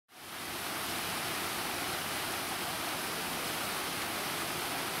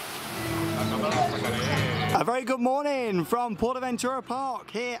A very good morning from PortAventura Park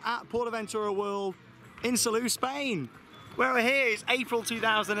here at PortAventura World in Salou, Spain. Where we're here is April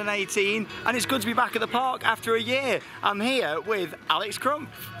 2018 and it's good to be back at the park after a year. I'm here with Alex Crump.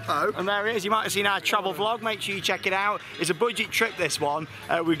 Hello. And there he is. You might have seen our travel vlog. Make sure you check it out. It's a budget trip, this one.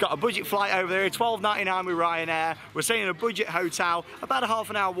 We've got a budget flight over there, $12.99 with Ryanair. We're staying in a budget hotel, about a half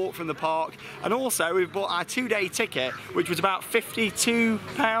an hour walk from the park. And also we've bought our 2-day ticket, which was about £52,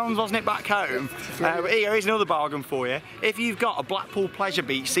 wasn't it, back home? But here's another bargain for you. If you've got a Blackpool Pleasure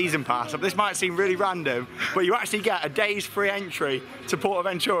Beach season pass, this might seem really random, but you actually get a day's free entry to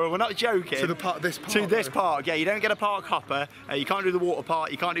PortAventura. We're not joking. To the park, this park? To this park, yeah. You don't get a park hopper. You can't do the water park.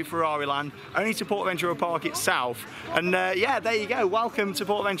 You can't do Ferrari Land. Only to PortAventura Park itself. And yeah, there you go. Welcome to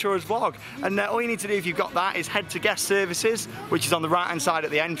PortAventura's vlog. And all you need to do if you've got that is head to guest services, which is on the right-hand side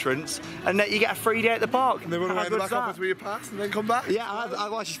at the entrance, and you get a free day at the park. And then run away in the back office with your pass and then come back? Yeah,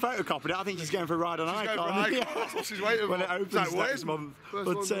 well, she's photocopied it. I think she's going for a ride on Icon. Yeah. That's what she's waiting for. When it opens next month.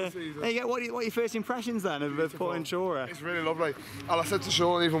 But there you go. What are your first impressions then of PortAventura? It's really lovely. And I said to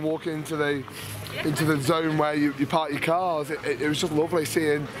Sean, even walking into the zone where you park your cars, it was just lovely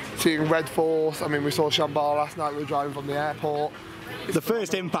seeing Red Force. I mean, we saw Shambhala last night. We were driving from the airport. The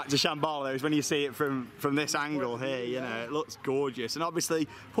first impact of Shambhala though is when you see it from this angle here, you know, it looks gorgeous. And obviously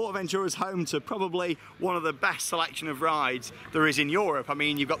PortAventura is home to probably one of the best selection of rides there is in Europe. I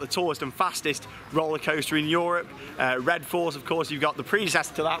mean, you've got the tallest and fastest roller coaster in Europe, Red Force, of course. You've got the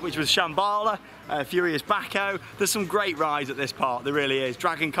predecessor to that, which was Shambhala, Furious Baco. There's some great rides at this park, there really is.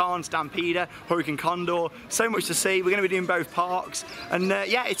 Dragon Khan, Stampeder, Hurricane Condor, so much to see. We're going to be doing both parks. And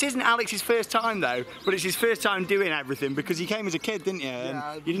yeah, it isn't Alex's first time though, but it's his first time doing everything because he came as a kid, didn't you?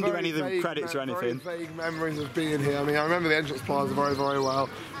 Yeah, and you didn't do any of the credits or anything. Very vague memories of being here. I mean, I remember the entrance plaza very, very well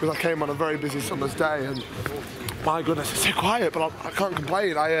because I came on a very busy summer's day and my goodness, it's so quiet, but I can't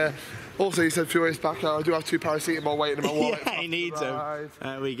complain. Also, you said Furious Baco. I do have 2 paracetamol waiting in my wallet. Yeah, he needs them.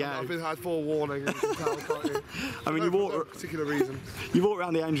 There we go. I've had forewarning. I mean, you walk for no particular reason. You walk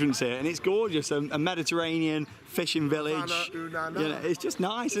around the entrance here, and it's gorgeous. A Mediterranean fishing village. You know, it's just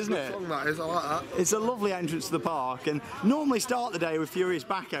nice, isn't it? Song that is, I like that. It's a lovely entrance to the park, and normally start the day with Furious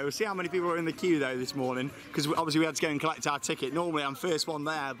Baco. We'll see how many people are in the queue though this morning, because obviously we had to go and collect our ticket. Normally I'm first one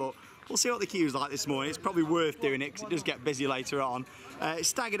there, but we'll see what the queue's like this morning. It's probably worth doing it because it does get busy later on. It's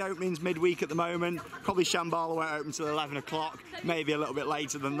staggered openings midweek at the moment. Probably Shambhala won't open till 11 o'clock, maybe a little bit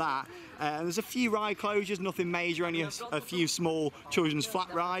later than that. There's a few ride closures, nothing major, only a few small children's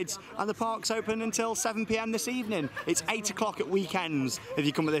flat rides. And the park's open until 7 PM this evening. It's 8 o'clock at weekends if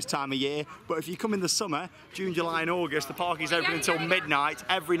you come at this time of year. But if you come in the summer, June, July and August, the park is open until midnight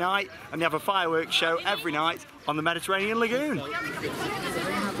every night. And they have a fireworks show every night on the Mediterranean Lagoon.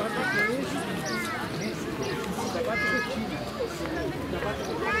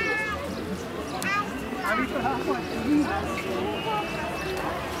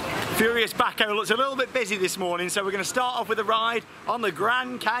 Furious Baco looks a little bit busy this morning, so we're going to start off with a ride on the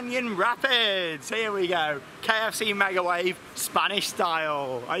Grand Canyon Rapids. Here we go, KFC Mega Wave, Spanish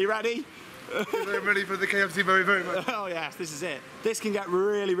style. Are you ready? I'm ready for the KFC very, very much. Oh yes, this is it. This can get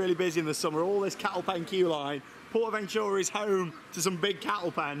really, really busy in the summer. All this cattle pen queue line. PortAventura is home to some big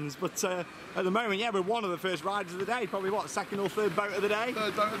cattle pens, but at the moment, yeah, we're one of the first riders of the day. Probably what, second or third boat of the day?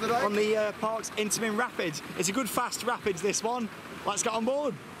 Third boat of the day. On the park's Intamin Rapids. It's a good fast rapids, this one. Let's get on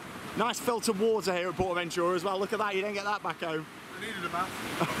board. Nice filtered water here at PortAventura as well. Look at that, you don't get that back home. I needed a bath.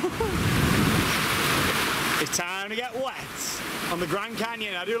 It's time to get wet on the Grand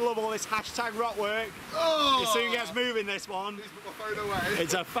Canyon. I do love all this hashtag rock work. Oh! It soon gets moving, this one. Please put my phone away.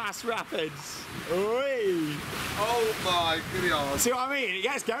 It's a fast rapids. Whee. Oh my goodness. See what I mean? It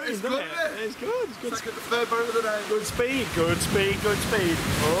gets going, doesn't it? It's good. It's good. Second, third boat of the day. Good speed, good speed, good speed.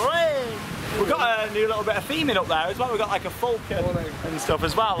 Whee. We've got a new little bit of theming up there as well. We've got like a falcon and stuff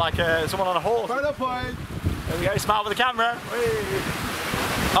as well, like someone on a horse. Photo point. There we go, smile with the camera. Whee.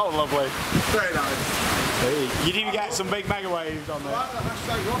 Oh, lovely. Very nice. Hey. You do get some big mega waves on there. I like the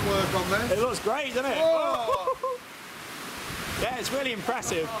hashtag rock work on there. It looks great, doesn't it? Oh. Yeah, it's really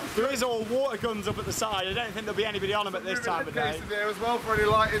impressive. There is all water guns up at the side. I don't think there'll be anybody on them at this time of day. There as well for any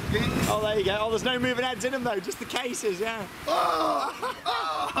lighted geeks. Oh, there you go. Oh, there's no moving heads in them though, just the cases, yeah. Oh.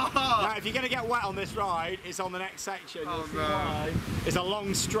 Now, if you're going to get wet on this ride, it's on the next section. Oh, no. It's a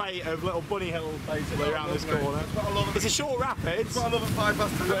long straight of little bunny hills basically around this corner. It's a short rapids. I love it 5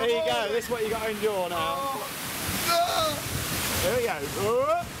 But here you go. This is what you got to endure now. Oh. Here we go.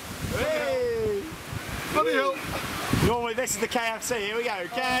 Oh. Hey. Bunny hill. Normally this is the KFC. Here we go.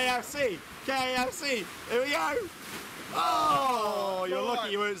 KFC. KFC. Here we go. Oh, you're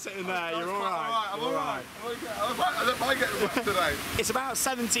lucky you weren't sitting there. You're all right. I'm all right. I don't mind getting wet today. It's about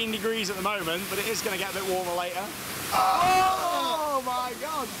 17 degrees at the moment, but it is going to get a bit warmer later. Oh my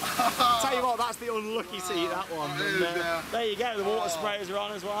God! Tell you what, that's the unlucky seat, that one. And, there you go, the water sprayers are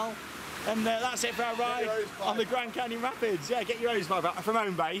on as well. And that's it for our ride on the Grand Canyon Rapids. Yeah, get your hose back from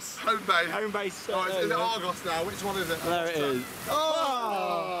home base. Home base. Home base. Oh, is it Argos now? Which one is it? There it is.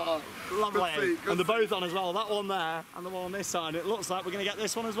 Oh! Lovely. And they're both on as well. That one there and the one on this side. It looks like we're going to get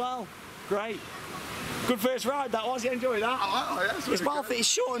this one as well. Great. Good first ride that was. You enjoyed that? Oh, yeah, it's well fit. It's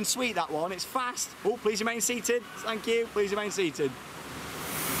short and sweet, that one. It's fast. Oh, please remain seated. Thank you. Please remain seated.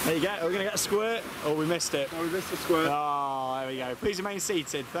 There you go. We're going to get a squirt. Oh, we missed it. Oh, we missed a squirt. Oh, there we go. Please remain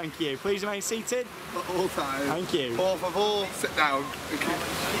seated. Thank you. Please remain seated. At all times. Thank you. Por favor, sit down.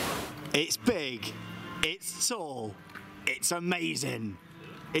 It's big. It's tall. It's amazing.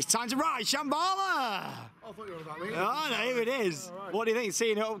 It's time to ride Shambhala! I thought you were about me. Oh, no, here it is. Right. What do you think,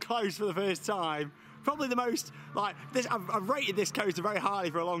 seeing it up close for the first time? Probably the most, like, this. I've rated this coaster very highly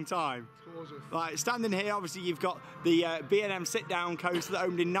for a long time. It's gorgeous. Like, standing here, obviously you've got the B&M sit-down coaster that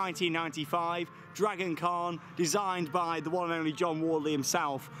opened in 1995, Dragon Khan, designed by the one and only John Wardley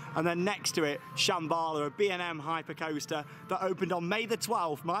himself, and then next to it, Shambhala, a B&M hypercoaster that opened on May the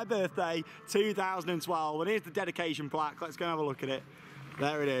 12th, my birthday, 2012. And here's the dedication plaque. Let's go and have a look at it.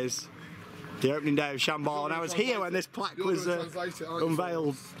 There it is. The opening day of Shambhala, and I was here when this plaque was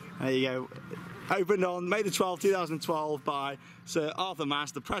unveiled. There you go. Opened on May the 12th, 2012 by Sir Arthur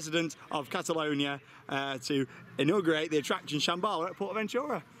Mas, the President of Catalonia, to inaugurate the attraction Shambhala at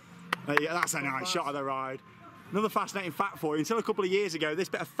PortAventura. That's a nice shot of the ride. Another fascinating fact for you, until a couple of years ago, this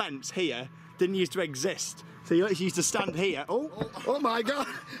bit of fence here didn't used to exist. So you actually used to stand here. Oh my God!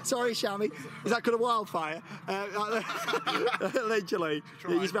 Sorry, Shammy. Is that kind of wildfire? Literally,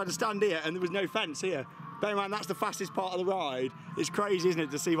 you used to be able to stand here, and there was no fence here. Bear in mind, that's the fastest part of the ride. It's crazy, isn't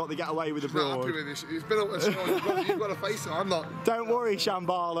it, to see what they get away with abroad. I'm not happy with this. It's been up this long. You've got to face it. I'm not. Don't worry,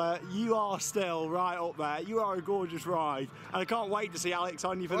 Shambhala. You are still right up there. You are a gorgeous ride, and I can't wait to see Alex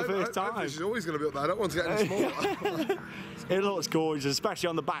on you for the first time. She's always going to be up there. I don't want to get any smaller. It looks gorgeous, especially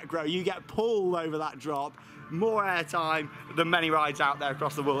on the back row. You get pulled over that drop. More airtime than many rides out there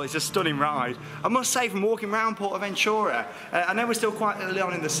across the world. It's a stunning ride. I must say, from walking around PortAventura, I know we're still quite early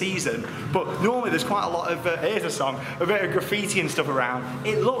on in the season, but normally there's quite a lot of, here's a song, a bit of graffiti and stuff around.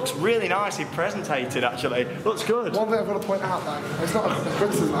 It looks really nicely presentated, actually. Looks good. One thing I've got to point out, though, it's not a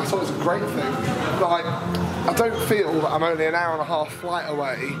criticism, I thought it was a great thing. Like, I don't feel that I'm only an hour and a half flight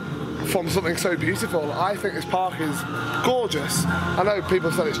away from something so beautiful. I think this park is gorgeous. I know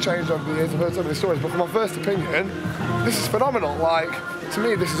people have said it's changed over the years, I've heard so many stories, but from my first opinion, this is phenomenal. Like, to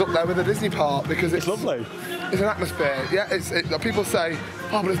me, this is up there with a Disney park because it's lovely. It's an atmosphere. Yeah, people say,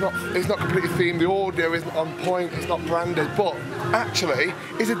 oh, but it's not completely themed, the audio isn't on point, it's not branded, but actually,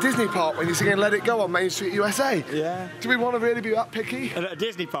 it's a Disney park when you're singing Let It Go on Main Street USA. Yeah. Do we want to really be that picky? And at a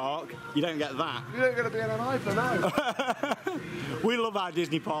Disney park, you don't get that. You don't get to be in an hyper, no. We love our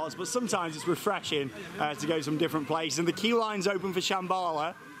Disney parks, but sometimes it's refreshing to go to some different places. And the queue line's open for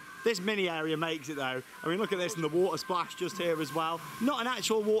Shambhala. This mini area makes it though. I mean, look at this, and the water splash just here as well. Not an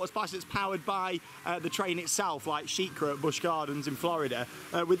actual water splash that's powered by the train itself, like Sheikra at Busch Gardens in Florida.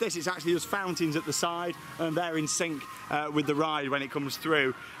 With this, it's actually just fountains at the side, and they're in sync with the ride when it comes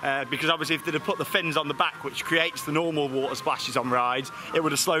through. Because obviously, if they'd have put the fins on the back, which creates the normal water splashes on rides, it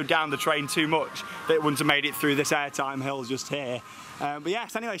would have slowed down the train too much. That it wouldn't have made it through this airtime hill just here. But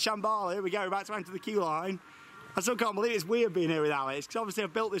yes, anyway, Shambhala, here we go. We're about to enter the queue line. I still can't believe it's weird being here with Alex, because obviously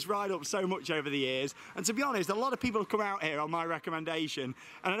I've built this ride up so much over the years, and to be honest, a lot of people have come out here on my recommendation,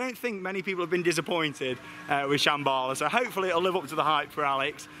 and I don't think many people have been disappointed with Shambhala, so hopefully it'll live up to the hype for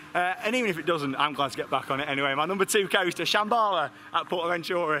Alex, and even if it doesn't, I'm glad to get back on it anyway. My number 2 coaster, Shambhala at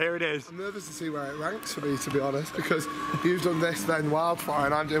PortAventura, here it is. I'm nervous to see where it ranks for me, to be honest, because you've done this, then Wildfire,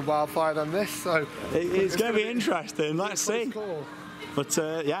 and I'm doing Wildfire, then this, so... It's going to be interesting, let's see. Cool. But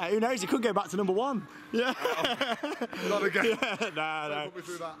yeah, who knows? It could go back to number 1. Yeah. Not again. Yeah, no. Put me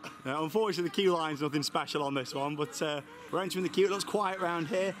through that. Unfortunately, the queue line's nothing special on this one, but we're entering the queue. It looks quiet around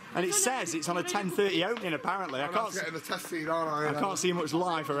here, and it says it's on a 10:30 opening. Apparently, I can't see much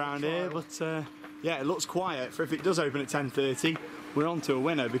life around here, but yeah, it looks quiet. For if it does open at 10:30, we're on to a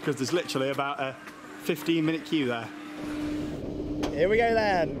winner because there's literally about a 15-minute queue there. Here we go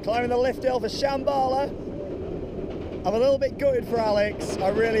then, climbing the lift hill for Shambhala. I'm a little bit gutted for Alex, I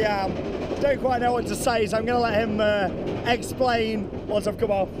really am. Don't quite know what to say, so I'm going to let him explain once I've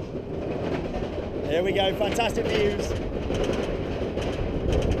come off. Here we go, fantastic views.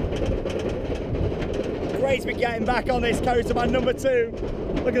 Great to be getting back on this coaster, my number 2.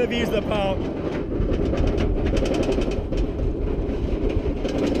 Look at the views of the park.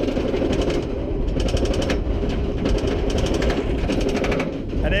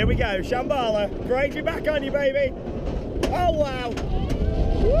 here we go, Shambhala. Great to be back on you, baby. Oh, wow.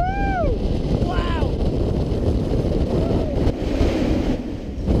 Woo! Wow.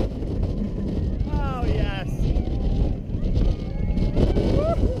 Oh, yes.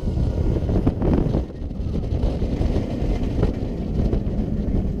 Woo!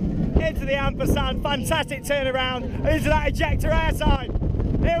 Into the ampersand, fantastic turnaround, into that ejector airside.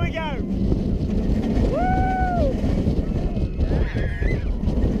 Here we go. Woo!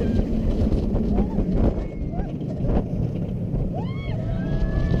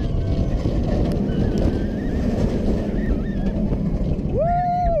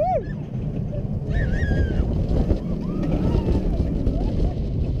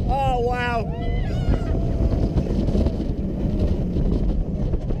 Oh, wow.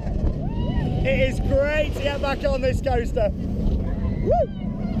 It is great to get back on this coaster. Woo!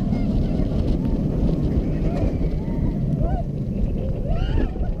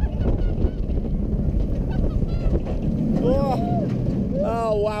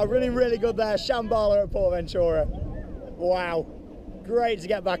 Oh wow, really good there. Shambhala at PortAventura. Wow. Great to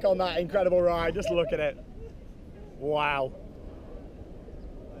get back on that incredible ride. Just look at it. Wow.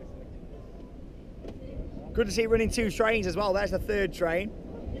 Good to see it running 2 trains as well. There's the 3rd train.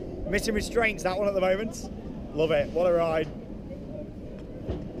 Missing restraints, that one at the moment. Love it. What a ride.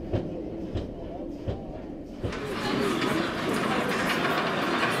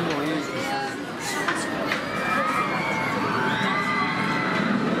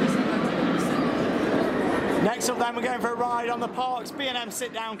 Next up then, we're going for a ride on the park's B&M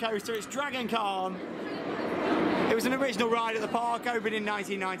sit-down coaster. It's Dragon Khan. It was an original ride at the park, opened in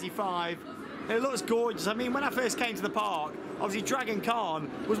 1995. And it looks gorgeous. I mean, when I first came to the park, obviously Dragon Khan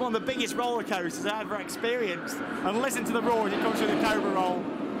was one of the biggest roller coasters I ever experienced. And listen to the roar as it comes through the Cobra Roll.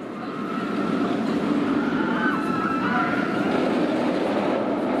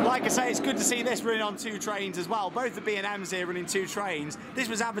 Like I say, it's good to see this running on 2 trains as well. Both the B&Ms here running 2 trains. This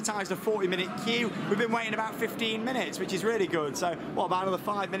was advertised a 40-minute queue. We've been waiting about 15 minutes, which is really good. So, what, about another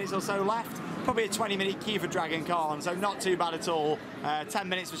 5 minutes or so left? Probably a 20-minute queue for Dragon Khan, so not too bad at all. 10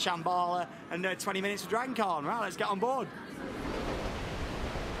 minutes for Shambhala and 20 minutes for Dragon Khan. Right, let's get on board.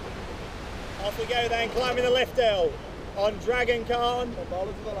 Off we go then, climbing the lift hill on Dragon Khan.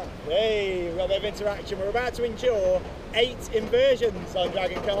 Hey, we've got a bit of interaction. We're about to endure 8 inversions on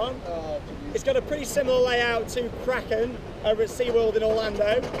Dragon Khan. It's got a pretty similar layout to Kraken over at SeaWorld in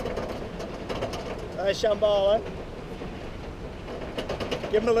Orlando. There's Shambhala.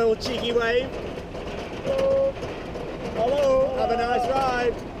 Give him a little cheeky wave. Hello. Hello. Have a nice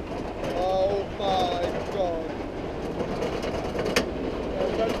ride. Oh my god.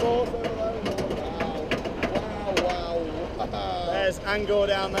 Wow. There's Angkor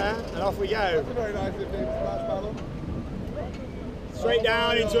down there, and off we go. That's a very nice looking splash paddle. Straight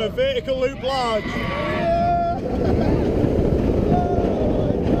down into a vertical loop lodge.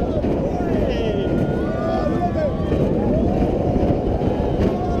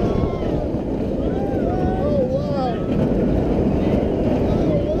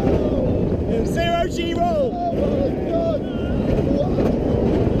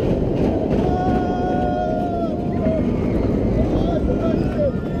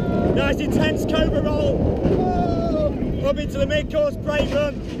 Nice intense Cobra Roll. Up into the mid-course brake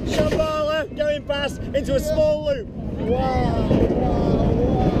run. Shambhala going past into a small loop. Wow.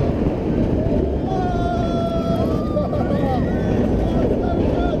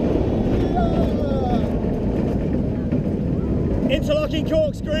 Interlocking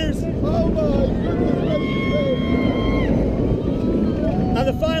corkscrews. Oh my goodness. And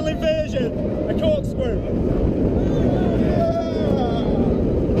the final inversion, a corkscrew.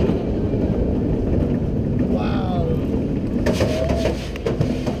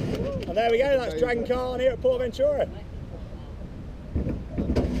 And there we go, that's Dragon Khan here at PortAventura.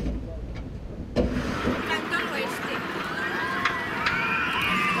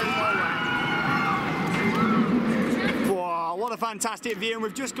 Wow, what a fantastic view, and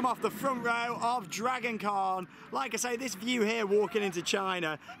we've just come off the front row of Dragon Khan. Like I say, this view here walking into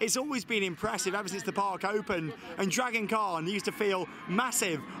China, it's always been impressive ever since the park opened, and Dragon Khan used to feel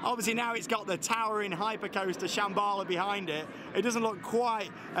massive. Obviously now it's got the towering hypercoaster Shambhala behind it. It doesn't look quite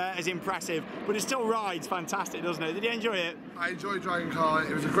as impressive, but it still rides fantastic, doesn't it? Did you enjoy it? I enjoyed Dragon Khan.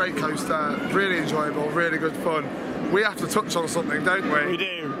 It was a great coaster, really enjoyable, really good fun. We have to touch on something, don't we? We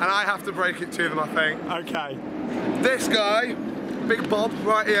do. And I have to break it to them, I think. Okay. This guy, Big Bob,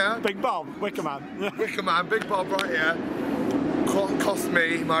 right here. Big Bob, Wicker Man. Wicker Man, Big Bob right here, cost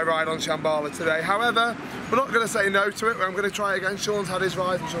me my ride on Shambhala today. However, we're not going to say no to it. I'm going to try it again. Sean's had his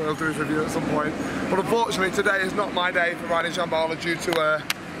ride. I'm sure he'll do his review at some point. But unfortunately, today is not my day for riding Shambhala due to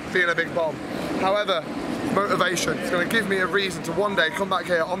being a big bomb. However, motivation. It's going to give me a reason to one day come back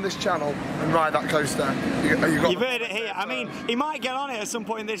here on this channel and ride that coaster. You've heard it here. I mean, he might get on it at some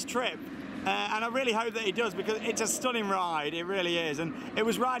point in this trip. And I really hope that he does, because it's a stunning ride, it really is. And it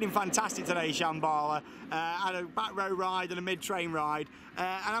was riding fantastic today, Shambhala. Had a back row ride and a mid-train ride.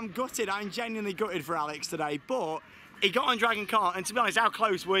 And I'm gutted, I'm genuinely gutted for Alex today, but he got on Dragon Kart, and to be honest, how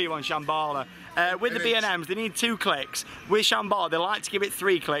close were you on Shambhala? With the B&Ms, they need 2 clicks. With Shambhala, they like to give it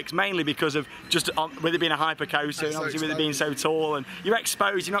 3 clicks, mainly because of just with it being a hyper coaster, and obviously with it being so tall, and you're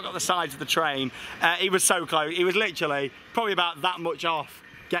exposed, you've not got the sides of the train. He was so close, he was literally probably about that much off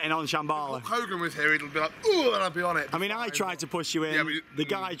getting on Shambhala. If Hogan was here, he'd be like, ooh, and I'd be on it. I mean, I tried to push you in, yeah, the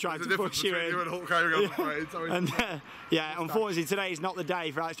guy tried to push you in. You and Hulk Hogan, I'm afraid. And, yeah, unfortunately today is not the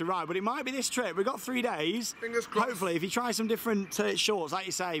day for Alex to ride, but it might be this trip. We've got 3 days. Fingers crossed. Hopefully, if you try some different shorts, like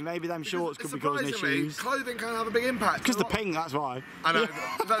you say, maybe them shorts could be causing issues. Clothing can have a big impact. Because the pink, that's why. I know.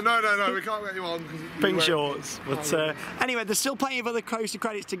 No, we can't get you on. Pink shorts. But anyway, there's still plenty of other coaster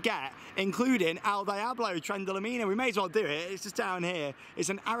credits to get, including El Diablo, Trendelamina. We may as well do it. It's just down here. It's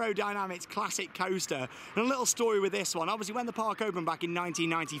an aerodynamics classic coaster. And a little story with this one. Obviously, when the park opened back in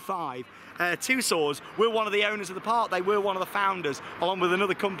 1995, Tussauds were one of the owners of the park. They were one of the founders, along with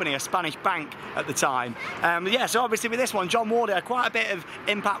another company, a Spanish bank at the time. Yeah, so obviously with this one, John Warder had quite a bit of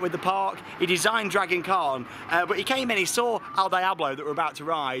impact with the park. He designed Dragon Khan, but he came in, he saw El Diablo that we're about to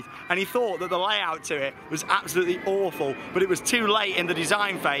ride, and he thought that the layout to it was absolutely awful, but it was too late in the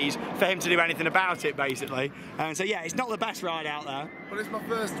design phase for him to do anything about it, basically. And so yeah, it's not the best ride out there. Well, it's my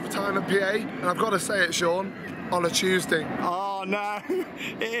first retirement PA, and I've got to say it, Sean, on a Tuesday. Oh no,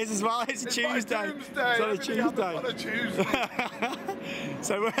 it is as well. It's a Tuesday. It's on a Tuesday. On a Tuesday.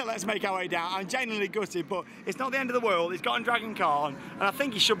 So let's make our way down. I'm genuinely gutted, but it's not the end of the world. He's got on Dragon Khan, and I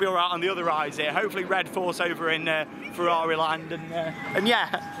think he should be all right on the other rides here. Hopefully Red Force over in Ferrari Land, and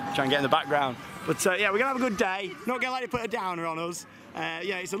yeah, try and get in the background. But yeah, we're gonna have a good day. Not gonna let it put a downer on us.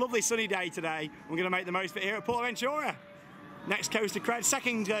 Yeah, it's a lovely sunny day today. We're gonna make the most of it here at PortAventura. Next coaster cred,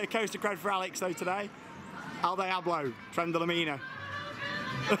 second coaster cred for Alex though today. El Diablo, Trendelamina.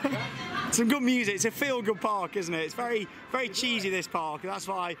 Some good music. It's a feel-good park, isn't it? It's very, very cheesy, this park. That's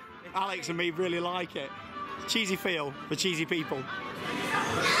why Alex and me really like it. Cheesy feel for cheesy people.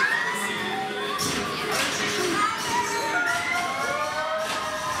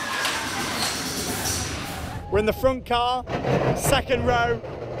 We're in the front car, second row,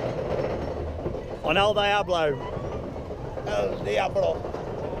 on El Diablo. El Diablo.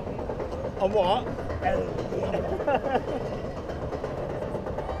 On what?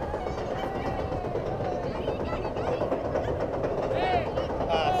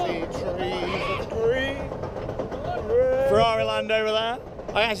 I see trees of green. Ferrari Land over there.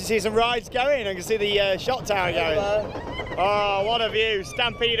 I can actually see some rides going. I can see the shot tower going. Oh, what a view.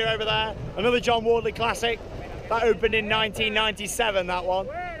 Stampeder over there. Another John Wardley classic. That opened in 1997, that one.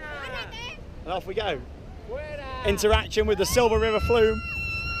 And off we go. Interaction with the Silver River Flume.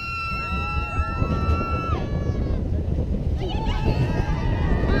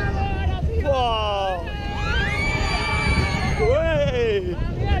 Whoa! Way!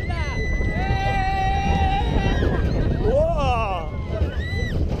 Whoa!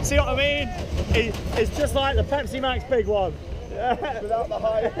 See what I mean? It's just like the Pepsi Max big one. Without the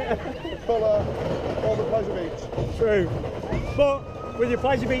height, the colour, or the Pleasure Beach. True. But with your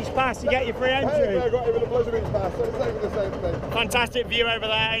Pleasure Beach pass, you get your free entry. Hey, I got even a Pleasure Beach pass, so it's over the same thing. Fantastic view over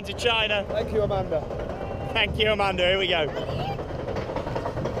there into China. Thank you, Amanda. Thank you, Amanda. Here we go.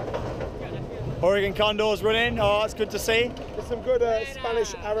 Oregon Condors running. Oh, that's good to see. There's some good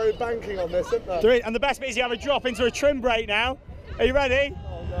Spanish arrow banking on this, isn't there? And the best bit is you have a drop into a trim brake now. Are you ready?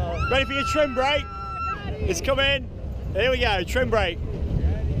 Oh, no. Ready for your trim brake? It's coming. Here we go, trim brake.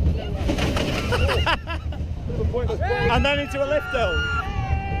 And then into a lift hill.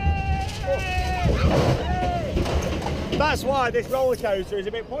 That's why this roller coaster is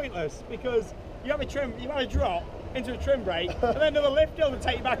a bit pointless, because you have a drop into a trim brake, and then another lift hill to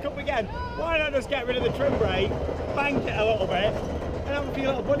take you back up again. Why not just get rid of the trim brake, bank it a little bit, and have a few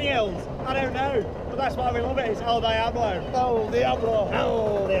little bunny hills? I don't know, but that's why we love it. It's El Diablo. El Diablo.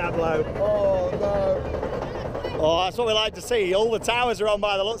 El Diablo. Oh no. Oh, that's what we like to see. All the towers are on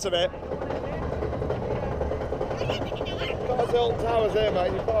by the looks of it. Got us old towers here,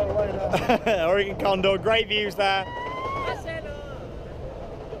 mate. You're far away now. Oregon Condor, great views there.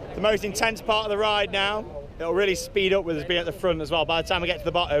 The most intense part of the ride now. It'll really speed up with us being at the front as well. By the time we get to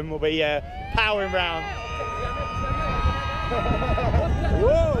the bottom, we'll be powering round.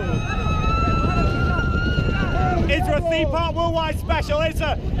 Whoa! Into a theme park worldwide special. It's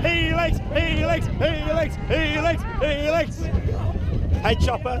a helix, helix, helix, helix, helix. Hey,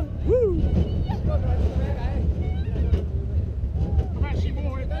 Chopper. Woo!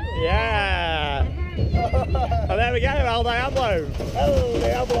 Yeah! And there we go, El Diablo. El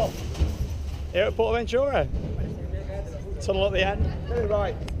Diablo. Here at PortAventura. Tunnel at the end.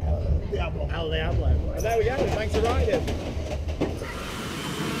 Right. El Diablo. And there we go, thanks for riding.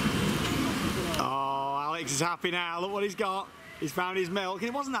 Oh, Alex is happy now. Look what he's got. He's found his milk, and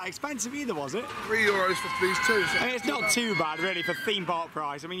it wasn't that expensive either, was it? €3 for these two. So I mean, it's not too bad, really, for theme park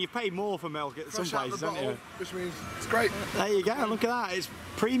price. I mean, you pay more for milk at some places, don't you? Which means it's great. There you go, look at that. It's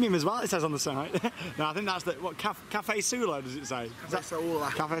premium as well, it says on the site. No, I think that's the, what, Cafe Sula, does it say? Cafe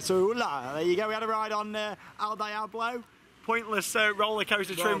Sula. Cafe Sula. There you go, we had a ride on El Diablo. Pointless roller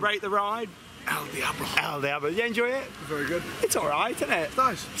coaster trim break the ride. El Diablo. El Diablo. Did you enjoy it? Very good. It's alright, isn't it? It's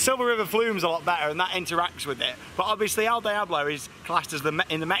nice. Silver River Flume's a lot better and that interacts with it. But obviously El Diablo is classed as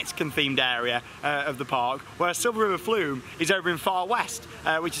in the Mexican themed area of the park, whereas Silver River Flume is over in Far West,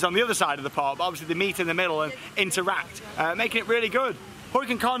 which is on the other side of the park. But obviously they meet in the middle and interact, making it really good.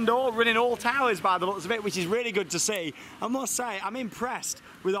 Hurricane Condor running all towers by the looks of it, which is really good to see. I must say, I'm impressed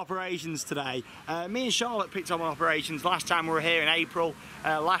with operations today. Me and Charlotte picked up on operations last time we were here in April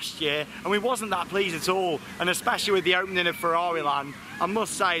last year, and we wasn't that pleased at all, and especially with the opening of Ferrari Land. I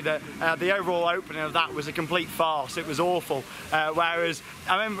must say that the overall opening of that was a complete farce. It was awful. Whereas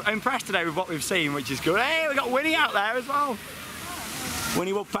I'm impressed today with what we've seen, which is good. Hey, we got Winnie out there as well.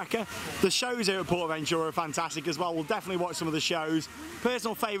 Winnie Woodpecker. The shows here at PortAventura are fantastic as well. We'll definitely watch some of the shows.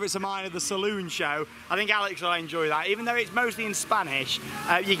 Personal favourites of mine are the Saloon show. I think Alex will enjoy that. Even though it's mostly in Spanish,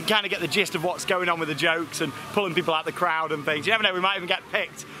 you can kind of get the gist of what's going on with the jokes and pulling people out the crowd and things. You never know, we might even get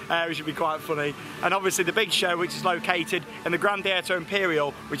picked, which would be quite funny. And obviously the big show, which is located in the Grand Theatre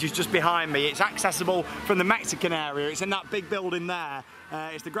Imperial, which is just behind me. It's accessible from the Mexican area. It's in that big building there.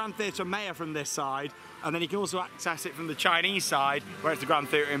 It's the Grand Theatre Mayor from this side, and then you can also access it from the Chinese side, where it's the Grand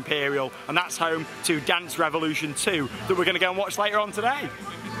Theatre Imperial, and that's home to Dance Revolution 2, that we're going to go and watch later on today.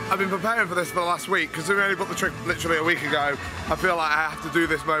 I've been preparing for this for the last week, because we only booked the trip literally a week ago. I feel like I have to do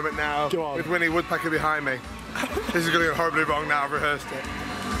this moment now, with Winnie Woodpecker behind me. This is going to go horribly wrong now, I've rehearsed it.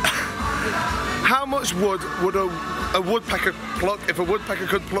 How much wood would a woodpecker pluck if a woodpecker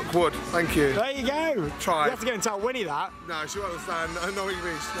could pluck wood? Thank you. There you go. Try. You have to go and tell Winnie that. No, she won't understand. No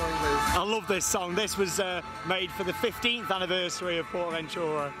English, no English. I love this song. This was made for the 15th anniversary of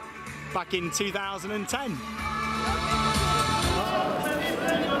PortAventura back in 2010.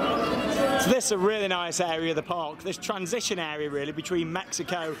 So this is a really nice area of the park, this transition area really between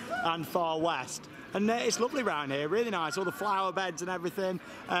Mexico and Far West. And it's lovely around here, really nice, all the flower beds and everything.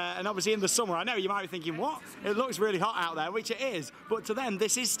 And obviously in the summer, I know you might be thinking, what? It looks really hot out there, which it is. But to them,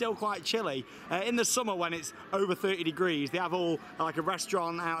 this is still quite chilly. In the summer, when it's over 30 degrees, they have all like a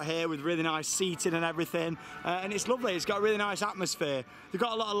restaurant out here with really nice seating and everything. And it's lovely, it's got a really nice atmosphere. They've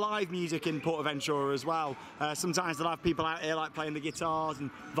got a lot of live music in PortAventura as well. Sometimes they'll have people out here like playing the guitars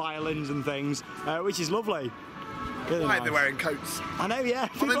and violins and things, which is lovely. Really Why nice. They're wearing coats? I know, yeah.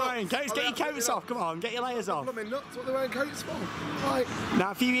 People are wearing coats. Get your coats off. Come on, get your layers off. I'm nuts. What are they wearing coats for? Right.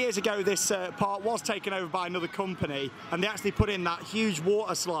 Now, a few years ago, this park was taken over by another company, and they actually put in that huge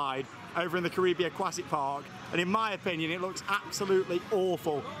water slide over in the Caribbean Aquatic Park, and in my opinion it looks absolutely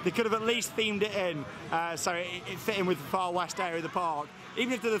awful. They could have at least themed it in so it fit in with the Far West area of the park,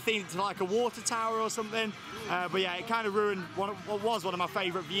 even if they'd have themed it to like a water tower or something. But yeah, it kind of ruined what was one of my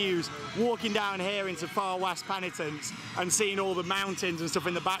favourite views, walking down here into Far West Penitence and seeing all the mountains and stuff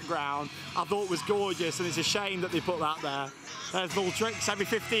in the background. I thought was gorgeous, and it's a shame that they put that there. There's little tricks, every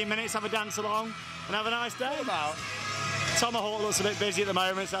 15 minutes have a dance along and have a nice day about. Tomahawk looks a bit busy at the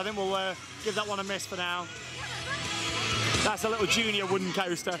moment, so I think we'll give that one a miss for now. That's a little junior wooden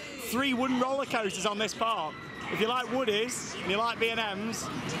coaster. 3 wooden roller coasters on this park. If you like woodies and you like B&Ms,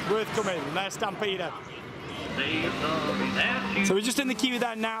 worth coming. There's Stampeder. So we're just in the queue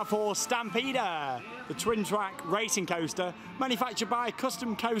there now for Stampeder, the twin track racing coaster, manufactured by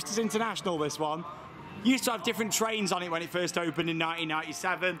Custom Coasters International, this one. Used to have different trains on it when it first opened in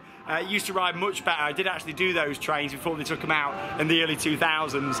 1997. It used to ride much better. I did actually do those trains before they took them out in the early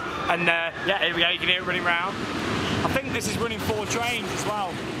 2000s. And yeah, here we go, you can hear it running round. I think this is running 4 trains as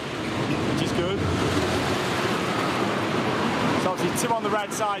well, which is good. So obviously 2 on the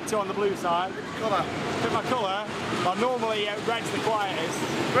red side, 2 on the blue side. Colour. Pick my colour. Well, normally red's the quietest.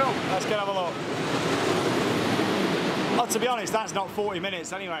 Well, let's go have a look. Oh, to be honest, that's not 40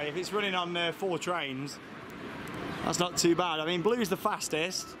 minutes anyway. If it's running on 4 trains, that's not too bad. I mean, blue's the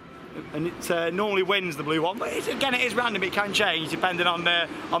fastest. and it normally wins the blue one, but again, it is random. It can change depending on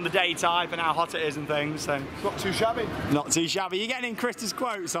the day type and how hot it is and things. So Not too shabby. not too shabby. You're getting in Krista's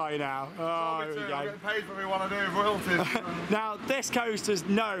quotes, are you now? Oh, here we go. I'm getting paid for what we want to do with royalties. Now, this coaster's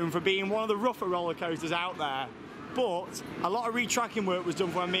known for being one of the rougher roller coasters out there, but a lot of retracking work was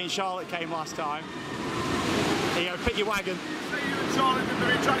done for when me and Charlotte came last time. Here you go, pick your wagon. Charlotte did the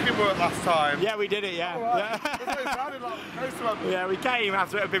retracking work last time. Yeah, we did it, yeah. Right. Yeah. Yeah, we came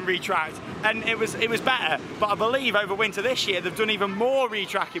after it had been retracked, and it was better. But I believe over winter this year they've done even more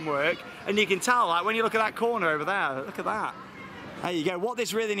retracking work, and you can tell, like when you look at that corner over there, look at that. There you go. What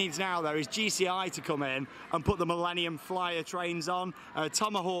this really needs now, though, is GCI to come in and put the Millennium Flyer trains on.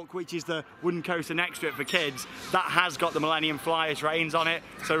 Tomahawk, which is the wooden coaster next to it for kids, that has got the Millennium Flyer trains on it.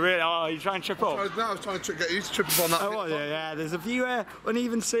 So really, oh, you're trying to trip up? No, I was trying to get you to trip up on that. Oh, yeah. There's a few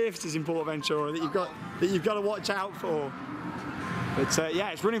uneven surfaces in PortAventura that you've got to watch out for. But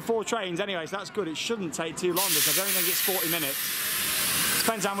yeah, it's running 4 trains anyway, so that's good. It shouldn't take too long because I don't think it's 40 minutes.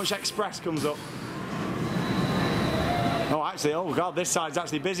 Depends how much express comes up. Oh, actually, oh God, this side's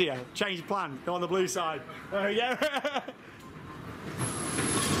actually busier. Change your plan, go on the blue side. There we go.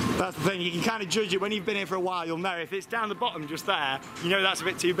 That's the thing, you can kind of judge it when you've been here for a while, you'll know. If it's down the bottom just there, you know that's a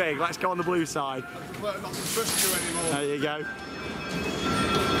bit too big. Let's go on the blue side. Not to trust you anymore. There you go.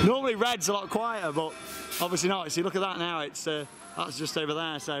 Normally red's a lot quieter, but obviously not. See, look at that now, it's that's just over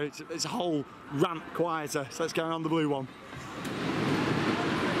there, so it's a whole ramp quieter. So let's go on the blue one.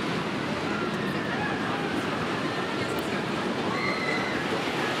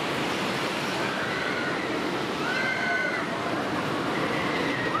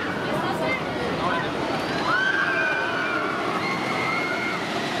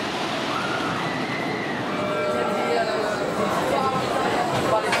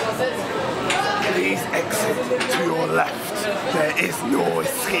 Please exit to your left. There is no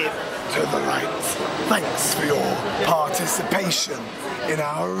escape to the right. Thanks for your participation in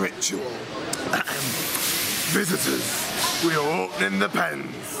our ritual. Visitors, we are opening the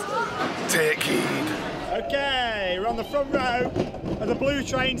pens. Take heed. Okay, we're on the front row of the blue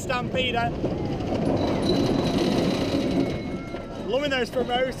train Stampeder. Loving those front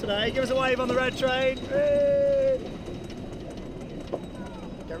rows today. Give us a wave on the red train.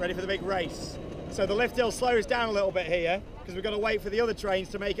 Get ready for the big race. So the lift hill slows down a little bit here because we've got to wait for the other trains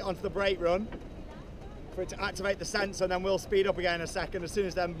to make it onto the brake run for it to activate the sensor, and then we'll speed up again in a second as soon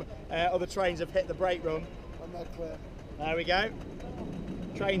as them other trains have hit the brake run. I'm not clear. There we go.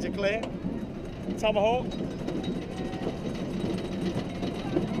 Trains are clear. Tomahawk.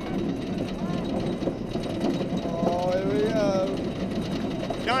 Oh, here we go.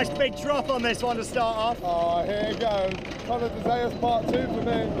 Nice big drop on this one to start off. Oh, here we go. Kind of Zeus part 2 for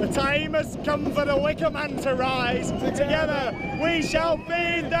me. The time has come for the Wicker Man to rise. Together we shall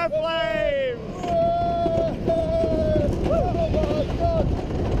feed the flames. Oh my God.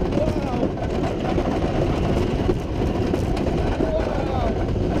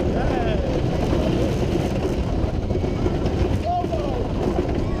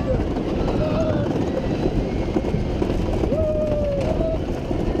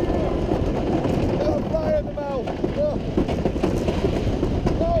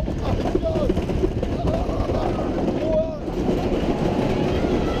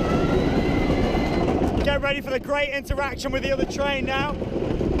 Get ready for the great interaction with the other train now.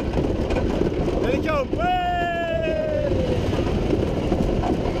 There they come.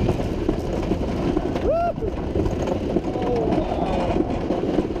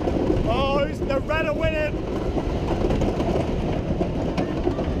 Oh, the red are winning.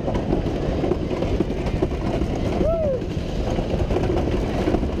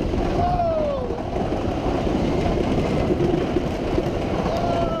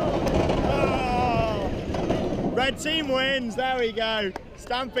 Red team wins, there we go.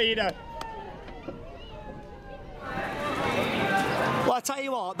 Stampeder. Well, I tell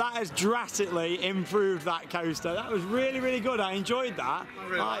you what, that has drastically improved that coaster. That was really, really good. I enjoyed that. I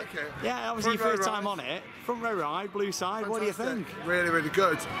really like it. Yeah, obviously your first time on it. Front row ride, blue side. Fantastic. What do you think? Really, really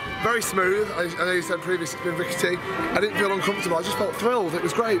good. Very smooth. I know you said previously it's been rickety. I didn't feel uncomfortable. I just felt thrilled. It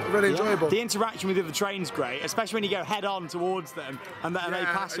was great. Really enjoyable. The interaction with the other train's great, especially when you go head on towards them and they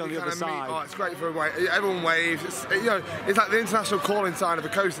pass you on the other side. Oh, it's great for a wave. Everyone waves. It's like the international calling sign of a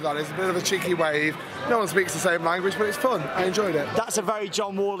coaster. That is a bit of a cheeky wave. No one speaks the same language, but it's fun. I enjoyed it. That's a very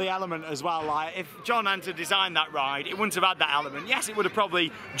John Worley element as well. Like, if John had to design that ride, it wouldn't have had that element. Yes, it would have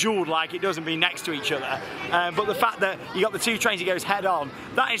probably duelled like it does and been next to each other. But the fact that you got the two trains, he goes head on,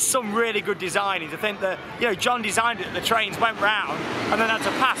 that is some really good designing. To think that, you know, John designed it, the trains went round and then had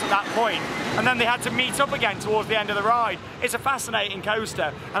to pass at that point, and then they had to meet up again towards the end of the ride. It's a fascinating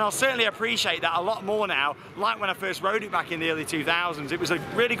coaster, and I'll certainly appreciate that a lot more now, like when I first rode it back in the early 2000s. It was a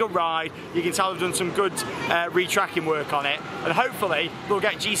really good ride. You can tell they've done some good retracking work on it, and hopefully we'll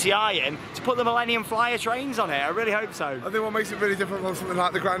get GCI in to put the Millennium Flyer trains on it. I really hope so. I think what makes it really different from something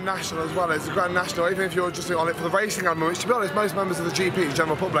like the Grand National as well is the Grand National, even if you're just on it for the racing element, which to be honest most members of the GP, the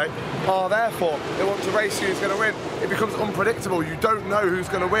general public, are there for. They want to race who's going to win. It becomes unpredictable. You don't know who's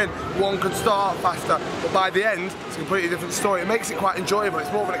going to win. One could start faster, but by the end it's a completely different story. It makes it quite enjoyable.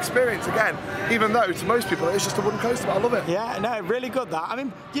 It's more of an experience again, even though to most people it's just a wooden coaster, but I love it. Yeah, no, really good that. I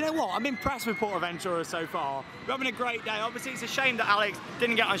mean, you know what? I'm impressed with PortAventura so far. We're having a great day. Obviously, it's a shame that Alex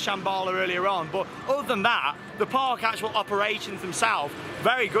didn't get on Shambhala earlier on, but other than that, the park actual operations themselves,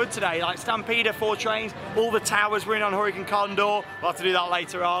 very good today. Like Stampeder, 4 trains, all the towers were in on Hurricane Condor. We'll have to do that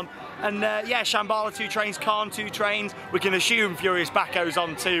later on. And yeah, Shambhala 2 trains, Cairn 2 trains. We can assume Furious Baco's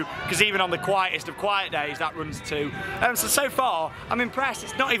on 2, because even on the quietest of quiet days, that runs 2. So far, I'm impressed.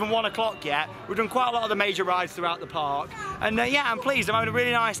 It's not even 1 o'clock yet. We've done quite a lot of the major rides throughout the park. And yeah, I'm pleased. I'm having a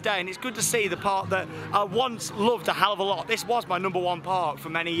really nice day, and it's good to see the park that I once loved a hell of a lot. This was my #1 park for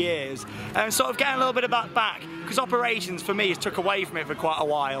many years. And sort of getting a little bit of that back, because operations for me has took away from it for quite a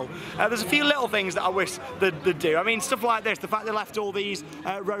while. There's a few little things that I wish they'd do. I mean, stuff like this, the fact they left all these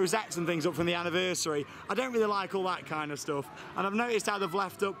rosettes and things up from the anniversary. I don't really like all that kind of stuff. And I've noticed how they've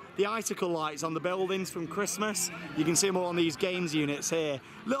left up the icicle lights on the buildings from Christmas. You can see them all on these games units here.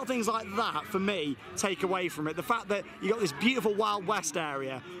 Little things like that, for me, take away from it. The fact that you got this beautiful Wild West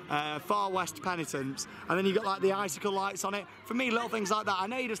area, Far West Penitence, and then you got like the icicle lights on it. For me, little things like that. I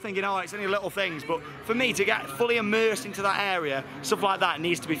know you're just thinking, oh, it's only little things, but for me to get fully immersed into that area, stuff like that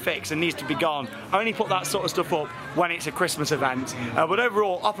needs to be fixed and needs to be gone. I only put that sort of stuff up when it's a Christmas event. But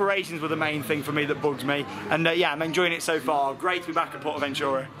overall, operations were the main thing for me that bugs me. And yeah, I'm enjoying it so far. Great to be back at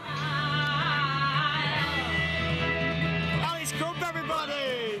PortAventura. Alice Crump,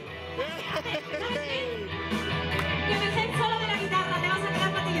 everybody!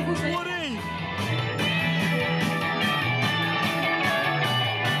 Woody!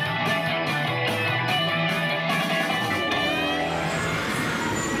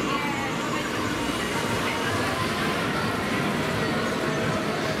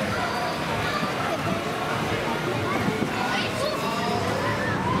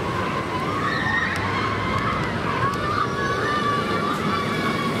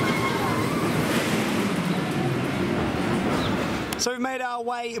 So we've made our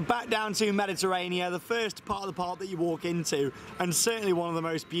way back down to Mediterranean, the first part of the park that you walk into, and certainly one of the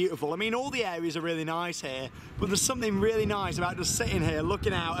most beautiful. I mean, all the areas are really nice here, but there's something really nice about just sitting here,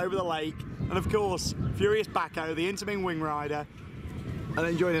 looking out over the lake, and of course, Furious Baco, the Intermin Wing Rider, and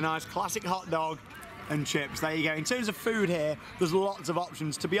enjoying a nice classic hot dog and chips. There you go. In terms of food here, there's lots of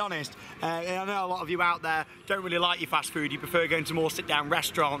options. To be honest, I know a lot of you out there don't really like your fast food. You prefer going to more sit-down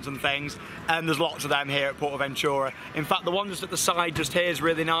restaurants and things, and there's lots of them here at PortAventura. In fact, the one just at the side just here is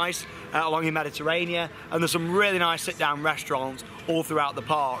really nice, along the Mediterranean, and there's some really nice sit-down restaurants all throughout the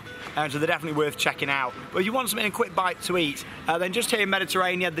park, so they're definitely worth checking out. But if you want something a quick bite to eat, then just here in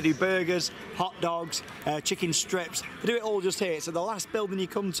Mediterranean, they do burgers, hot dogs, chicken strips. They do it all just here. So the last building you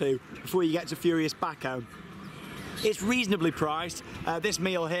come to before you get to Furious Baco. It's reasonably priced. This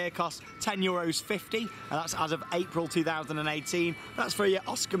meal here costs €10.50, and that's as of April 2018. That's for your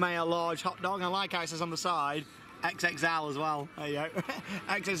Oscar Mayer large hot dog. I like how it says on the side, XXL as well. There you go.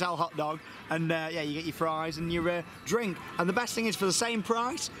 XXL hot dog, and yeah, you get your fries and your drink. And the best thing is, for the same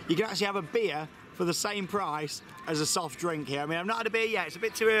price, you can actually have a beer for the same price as a soft drink here. I mean, I've not had a beer yet. It's a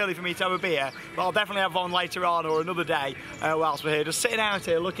bit too early for me to have a beer, but I'll definitely have one later on or another day whilst we're here. Just sitting out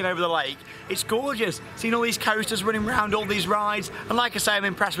here looking over the lake. It's gorgeous. Seeing all these coasters running around, all these rides, and like I say, I'm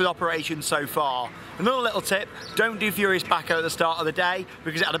impressed with operations so far. Another little tip, don't do Furious Baco at the start of the day,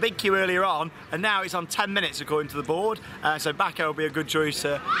 because it had a big queue earlier on, and now it's on 10 minutes according to the board, so Baco will be a good choice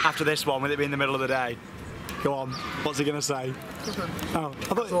after this one, with it being the middle of the day. Go on, what's he going to say? Oh,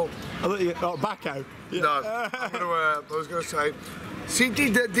 I thought you... Oh, Baco. Yeah. No, I was going to say,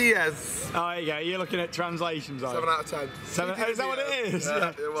 CD Diaz. Oh, there you go, you're looking at translations, are you? 7 out of 10. 7, is that what it is?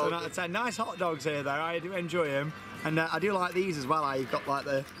 Yeah, yeah. 7 out of 10. Nice hot dogs here, though. I do enjoy them. And I do like these as well. You've got like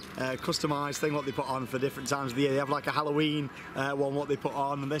the customised thing what they put on for different times of the year. They have like a Halloween one what they put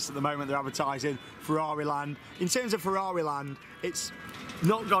on, and this at the moment they're advertising Ferrari Land. In terms of Ferrari Land, it's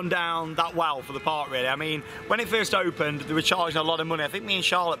not gone down that well for the park, really. I mean, when it first opened, they were charging a lot of money. I think me and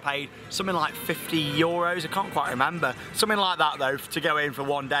Charlotte paid something like €50. I can't quite remember. Something like that, though, to go in for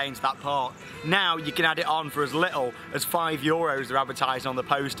one day into that park. Now you can add it on for as little as €5 they're advertising on the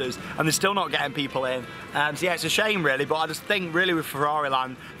posters, and they're still not getting people in. So yeah, it's a shame, really, but I just think, really, with Ferrari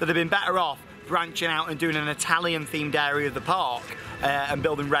Land, that they've been better off branching out and doing an Italian-themed area of the park and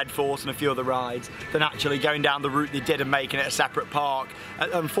building Red Force and a few other rides than actually going down the route they did and making it a separate park.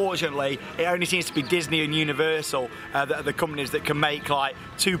 Unfortunately, it only seems to be Disney and Universal that are the companies that can make like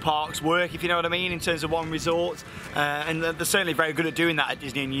 2 parks work, if you know what I mean, in terms of one resort. And they're certainly very good at doing that at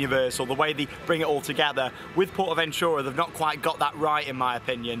Disney and Universal. The way they bring it all together. With PortAventura, they've not quite got that right, in my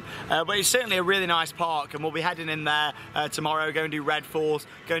opinion. But it's certainly a really nice park, and we'll be heading in there tomorrow, go and do Red Force,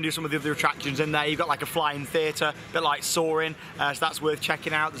 go and do some of the other attractions in there. You've got like a flying theatre, a bit like Soaring, so that's worth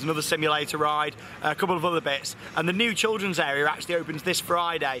checking out. There's another simulator ride, a couple of other bits, and the new children's area actually opens this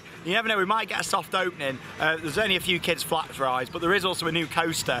Friday. You never know, we might get a soft opening. There's only a few kids flats rides, but there is also a new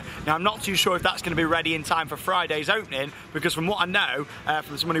coaster. Now I'm not too sure if that's going to be ready in time for Friday's opening, because from what I know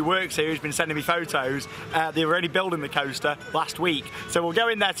from someone who works here who's been sending me photos, they were only building the coaster last week. So we'll go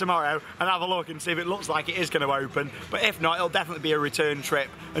in there tomorrow and have a look and see if it looks like it is going to open, but if not, it'll definitely be a return trip.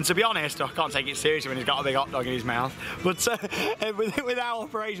 And to be honest, I can't take it seriously when he's got a big hot dog in his mouth, but with how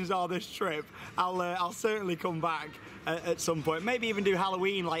operations are this trip, I'll certainly come back at some point, maybe even do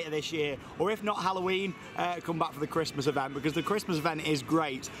Halloween later this year, or if not Halloween, come back for the Christmas event, because the Christmas event is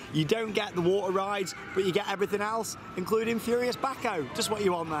great. You don't get the water rides, but you get everything else, including Furious Baco, just what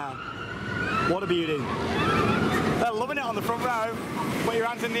you want there. What a beauty. They're loving it on the front row. Put your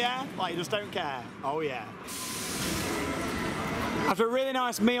hands in the air like you just don't care. Oh yeah. After a really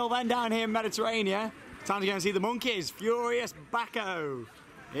nice meal then down here in Mediterranean, time to go and see the monkeys. Furious Baco.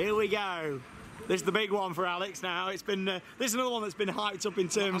 Here we go. This is the big one for Alex now. It's been this is another one that's been hyped up in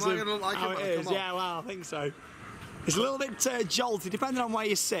terms of how it is. Yeah, well, I think so. It's a little bit jolty, depending on where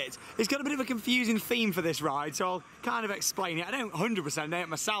you sit. It's got a bit of a confusing theme for this ride, so I'll kind of explain it. I don't 100% know it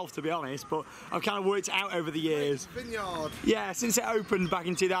myself, to be honest, but I've kind of worked it out over the years. Vineyard. Yeah, since it opened back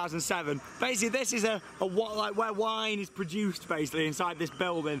in 2007. Basically, this is like where wine is produced, basically, inside this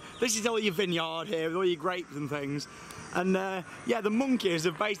building. This is all your vineyard here, with all your grapes and things. And yeah, the monkeys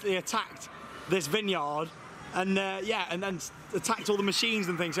have basically attacked this vineyard, and yeah, and then attacked all the machines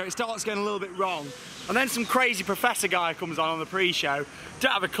and things, so it starts going a little bit wrong. And then some crazy professor guy comes on the pre-show,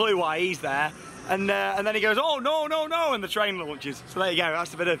 don't have a clue why he's there, and then he goes, oh no, no, no, and the train launches. So there you go,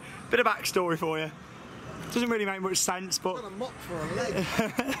 that's a bit of backstory for you. Doesn't really make much sense, but Got a mop for a leg.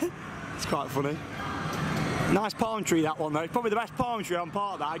 it's quite funny. Nice palm tree, that one though. It's probably the best palm tree on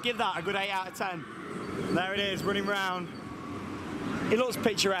part of that. I'd give that a good 8 out of 10. There it is, running round. It looks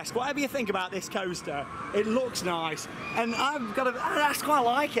picturesque. Whatever you think about this coaster, it looks nice, and I quite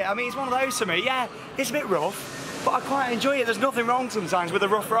like it. I mean, it's one of those for me. Yeah, it's a bit rough, but I quite enjoy it. There's nothing wrong sometimes with a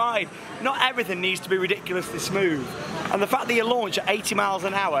rough ride. Not everything needs to be ridiculously smooth, and the fact that you launch at 80 miles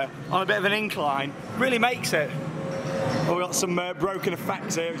an hour on a bit of an incline really makes it. Well, we've got some broken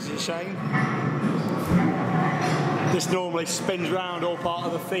effects here, which is a shame. This normally spins round, all part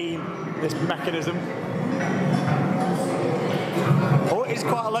of the theme, this mechanism. Oh, it's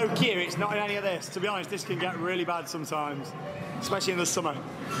quite a low queue, it's not in any of this. To be honest, this can get really bad sometimes, especially in the summer.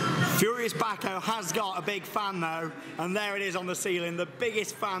 Furious Baco has got a big fan though, and there it is on the ceiling, the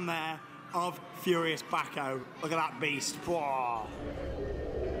biggest fan there of Furious Baco. Look at that beast. Whoa.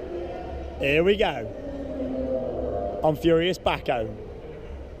 Here we go, on Furious Baco.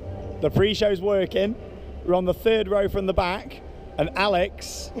 The pre-show's working, we're on the 3rd row from the back, and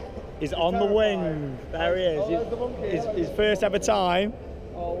Alex is on the wing. There he is, his first ever time.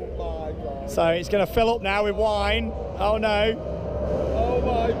 Oh my god. So it's going to fill up now with wine. Oh no. Oh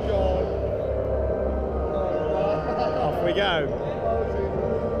my god. Off we go.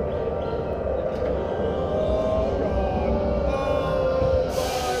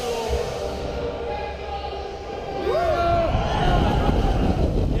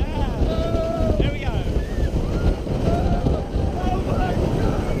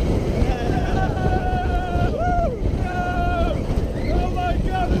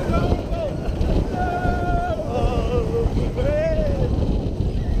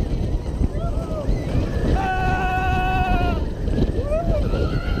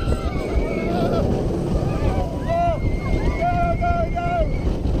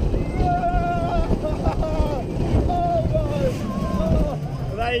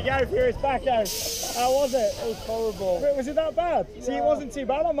 There you go, Furious Baco. How was it? It was horrible. Was it that bad? Yeah. See, it wasn't too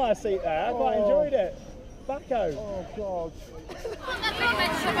bad on my seat there. I quite enjoyed it. Baco. Oh god.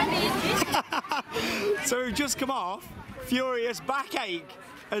 So we've just come off furious backache,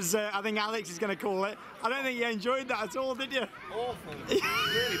 as I think Alex is going to call it. I don't think you enjoyed that at all, did you? Awful.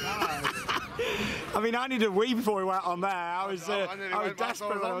 Really bad. I mean, I needed a wee before we went on there. I was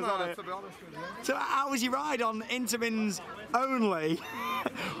desperate when I was on it. To be honest with you. So how was your ride on Intamin's only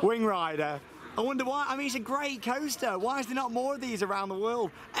wing rider? I wonder why. I mean, it's a great coaster. Why is there not more of these around the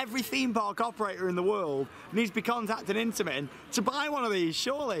world? Every theme park operator in the world needs to be contacting Intamin to buy one of these,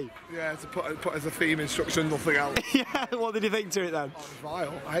 surely. Yeah, to put as a theme instruction, nothing else. Yeah, what did you think to it then? Oh, it was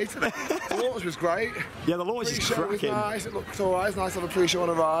vile. I hated it. The launch was great. Yeah, the launch is cracking. Was nice. It looked alright. It's nice to have a pre-show on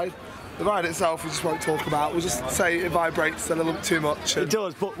a ride. The ride itself, we just won't talk about. We'll just say it vibrates a little bit too much. It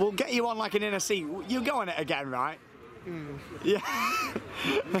does, but we'll get you on like an inner seat. You'll go on it again, right? Yeah.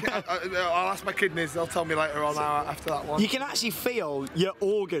 I'll ask my kidneys, they'll tell me later on after that one. You can actually feel your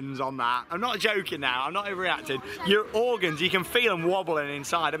organs on that. I'm not joking now, I'm not overreacting. Your organs, you can feel them wobbling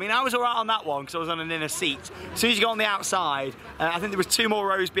inside. I mean, I was alright on that one because I was on an inner seat. As soon as you got on the outside, I think there was 2 more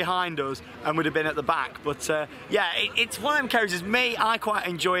rows behind us and would have been at the back. But yeah, it's one of them coasters. Me, I quite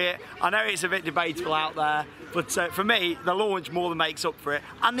enjoy it. I know it's a bit debatable out there, but for me, the launch more than makes up for it.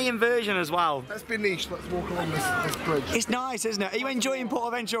 And the inversion as well. Let's be niche, let's walk along this bridge. It's nice, isn't it? Are you enjoying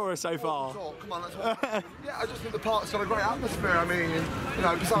PortAventura so far? Come on, let's walk. Yeah, I just think the park's got a great atmosphere. I mean, you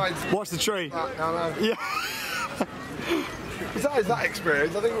know, besides... Watch the tree. I know. Yeah. Besides that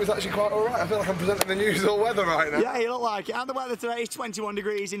experience, I think it was actually quite alright. I feel like I'm presenting the usual weather right now. Yeah, you look like it. And the weather today is 21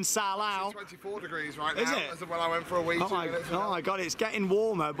 degrees in Salau. It's 24 degrees right now. Is it? As of when I went for a week. Oh my God, it's getting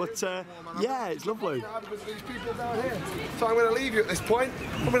warmer, but yeah, it's lovely. Because of these people down here. So I'm going to leave you at this point.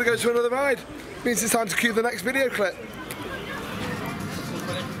 I'm going to go to another ride. Means it's time to cue the next video clip.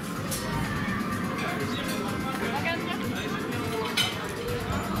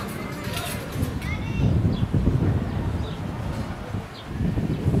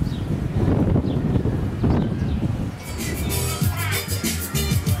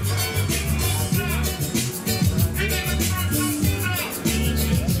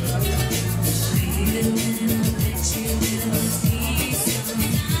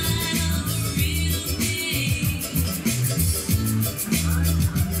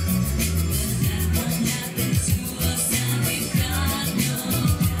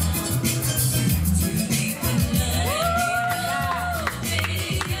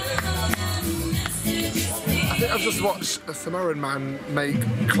 I've just watched a Samoan man make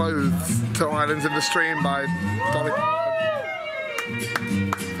clothes to Islands in the Stream by Dolly Parton.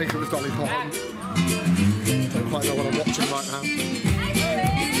 I think it was Dolly Parton. Don't quite know what I'm watching right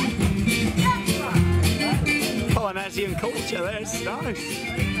now. Polynesian culture, there's nice.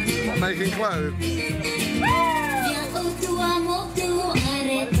 What, making clothes?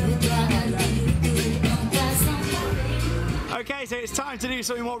 Okay, so it's time to do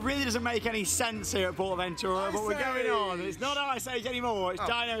something what really doesn't make any sense here at PortAventura, but we're going on. It's not Ice Age anymore, it's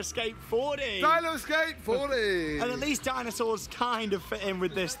Dino Escape 40. Dino Escape 40! And at least dinosaurs kind of fit in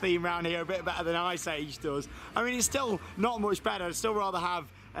with this theme around here a bit better than Ice Age does. I mean, it's still not much better. I'd still rather have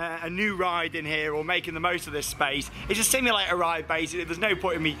a new ride in here or making the most of this space. It's a simulator ride basically. There's no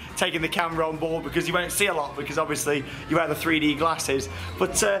point in me taking the camera on board because you won't see a lot because obviously you wear the 3D glasses.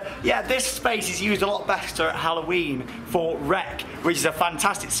 But yeah, this space is used a lot better at Halloween for Wreck, which is a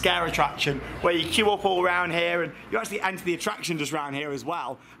fantastic scare attraction where you queue up all around here and you actually enter the attraction just around here as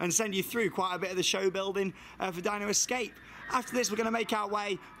well and send you through quite a bit of the show building for Dino Escape. After this, we're going to make our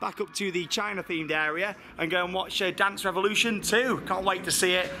way back up to the China-themed area and go and watch Dance Revolution 2. Can't wait to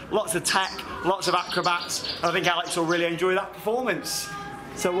see it. Lots of tech, lots of acrobats. And I think Alex will really enjoy that performance.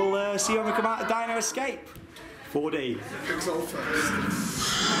 So we'll see you when we come out of Dino Escape 4D.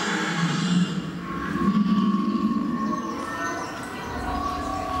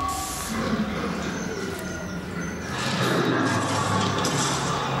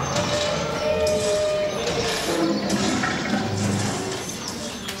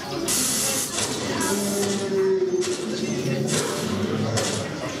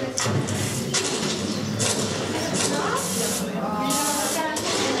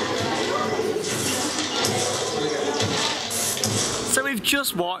 So we've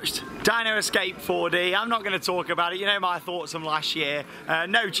just watched Dino Escape 4D. I'm not going to talk about it. You know my thoughts from last year.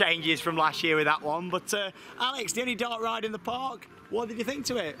 No changes from last year with that one. But Alex, the only dart ride in the park, what did you think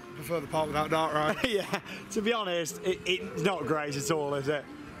to it? I prefer the park without dart ride. Yeah, to be honest, it's not great at all, is it?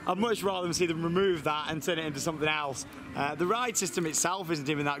 I'd much rather see them remove that and turn it into something else. The ride system itself isn't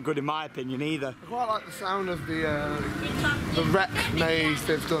even that good in my opinion either. I quite like the sound of the wreck maze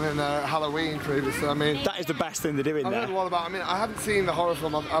they've done in Halloween previously. I mean, that is the best thing they're doing there. I've heard a lot about. I mean, I haven't seen the horror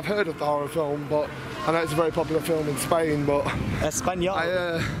film. I've heard of the horror film, but I know it's a very popular film in Spain. But Espanol.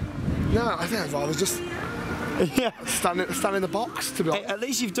 no, I think I'd rather just Yeah. stand in the box, to be honest. At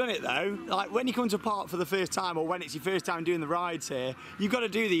least you've done it though. Like when you come to a park for the first time, or when it's your first time doing the rides here, you've got to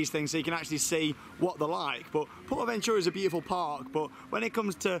do these things so you can actually see what they're like. But PortAventura is a beautiful park, but when it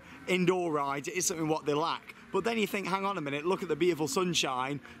comes to indoor rides, it is something what they lack. But then you think, hang on a minute, look at the beautiful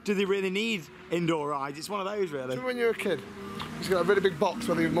sunshine. Do they really need indoor rides? It's one of those, really. Remember when you were a kid? You got a really big box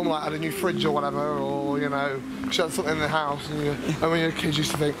whether your mum like had a new fridge or whatever, or you know, she had something in the house, and when you were a kid, you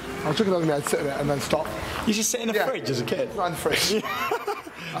used to think, I'll chuck it over my head, sit in it, and then stop. You just sit in a fridge as a kid? Not in the fridge.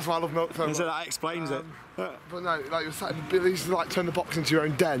 That's why I love milk so much. So that explains it. But no, like you sat, you used to like turn the box into your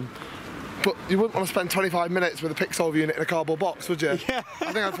own den. But you wouldn't want to spend 25 minutes with a Pixel unit in a cardboard box, would you? Yeah.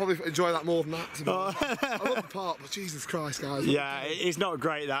 I think I'd probably enjoy that more than that, to be honest. I love the park, but Jesus Christ, guys. Yeah, it's not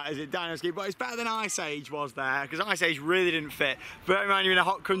great that, is it, Dino Ski? But it's better than Ice Age was there, because Ice Age really didn't fit. But I mean, you're in a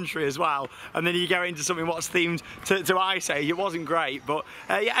hot country as well, and then you go into something what's themed to Ice Age. It wasn't great, but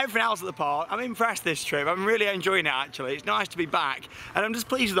yeah, everything else at the park, I'm impressed this trip. I'm really enjoying it, actually. It's nice to be back, and I'm just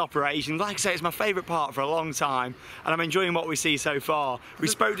pleased with operations. Like I say, it's my favourite park for a long time, and I'm enjoying what we see so far. We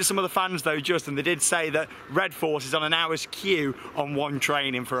spoke to some of the fans, though, just, and they did say that Red Force is on an hour's queue on one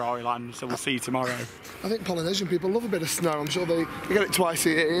train in Ferrari Land, so we'll see you tomorrow. I think Polynesian people love a bit of snow. I'm sure they get it twice a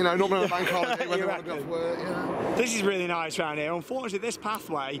year, you know, normally on a bank holiday when they want to be off work, you know. This is really nice around here. Unfortunately, this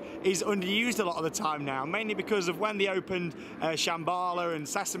pathway is underused a lot of the time now, mainly because of when they opened Shambhala and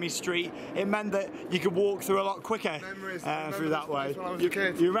Sesame Street, it meant that you could walk through a lot quicker through that way. When I was a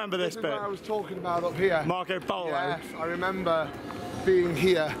kid. You remember this bit? What I was talking about up here. Marco Polo? Yes, I remember being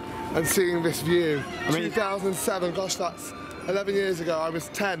here and seeing this view. I mean, 2007, gosh, that's 11 years ago. I was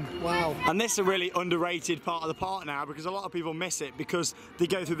 10. Wow. And this is a really underrated part of the park now, because a lot of people miss it because they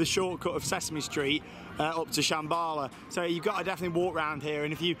go through the shortcut of Sesame Street up to Shambhala. So you've got to definitely walk around here,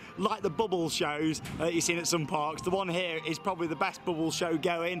 and if you like the bubble shows that you've seen at some parks, the one here is probably the best bubble show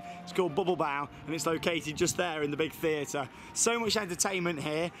going. It's called Bubble Bow, and it's located just there in the big theatre. So much entertainment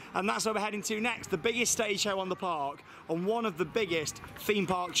here, and that's where we're heading to next. The biggest stage show on the park, and one of the biggest theme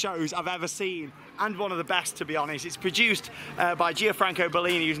park shows I've ever seen, and one of the best, to be honest. It's produced by Gianfranco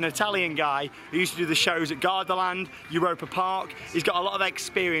Bellini, who's an Italian guy who used to do the shows at Gardaland, Europa Park. He's got a lot of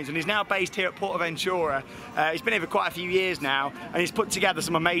experience, and he's now based here at PortAventura. He's been here for quite a few years now, and he's put together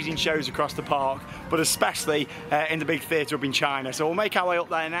some amazing shows across the park, but especially in the big theatre up in China. So we'll make our way up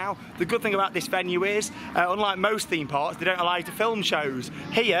there now. The good thing about this venue is, unlike most theme parks, they don't allow you to film shows.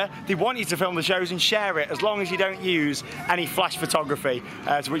 Here, they want you to film the shows and share it, as long as you don't use any flash photography,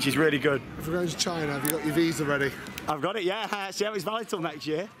 which is really good. If we're going to China, have you got your visa ready? I've got it, yeah. See how it's valid till next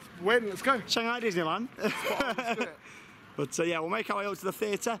year. When? Let's go. Shanghai Disneyland. Let's do it. But yeah, we'll make our way up to the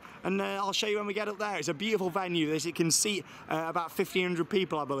theatre, and I'll show you when we get up there. It's a beautiful venue. It can seat about 1,500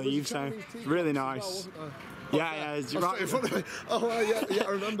 people, I believe, so it's really nice. Yeah, it's right in front of me. Oh, yeah, I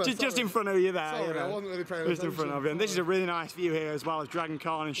remember. just in front of you there. Sorry, you know. I wasn't really paying Just in front of you. And this is a really nice view here, as well as Dragon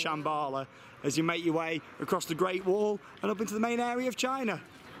Khan and Shambhala, as you make your way across the Great Wall and up into the main area of China.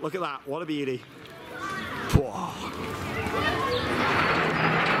 Look at that, what a beauty. Whoa.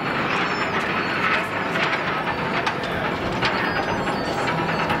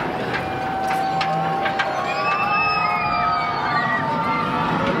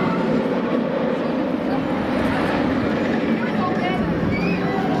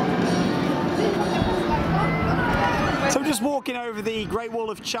 Walking over the Great Wall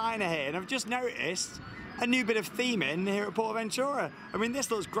of China here, and I've just noticed a new bit of theming here at PortAventura. I mean,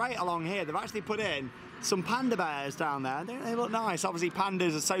 this looks great along here. They've actually put in some panda bears down there. Don't they look nice? Obviously,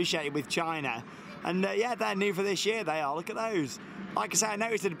 pandas associated with China. And yeah, they're new for this year, they are. Look at those. Like I said, I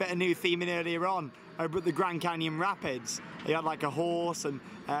noticed a bit of new theming earlier on over at the Grand Canyon Rapids. You had like a horse and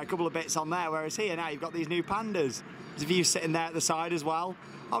a couple of bits on there, whereas here now you've got these new pandas. There's a view sitting there at the side as well.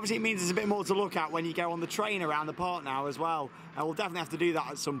 Obviously, it means there's a bit more to look at when you go on the train around the park now as well. We'll definitely have to do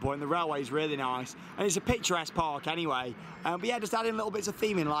that at some point. The railway's really nice, and it's a picturesque park anyway. But yeah, just adding little bits of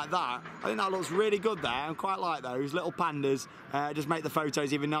theming like that, I think that looks really good there. I quite like those little pandas. Just make the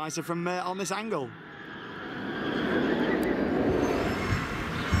photos even nicer from on this angle.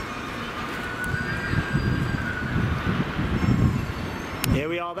 Here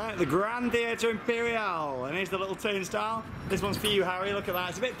we are there at the Grand Theatre Imperial, and here's the little turnstile. This one's for you, Harry. Look at that.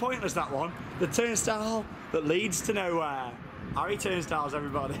 It's a bit pointless, that one. The turnstile that leads to nowhere. Harry Turnstiles,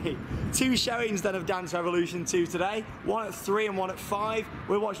 everybody. 2 showings then of Dance Revolution 2 today. One at 3 and one at 5.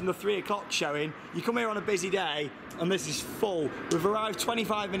 We're watching the 3 o'clock showing. You come here on a busy day, and this is full. We've arrived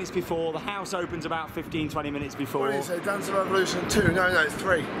 25 minutes before. The house opens about 15-20 minutes before. What did you say, Dance Revolution 2? No, it's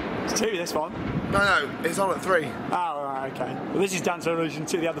 3. It's 2, this one. No, it's on at 3. Oh, Right, okay. Well, this is Dance Revolution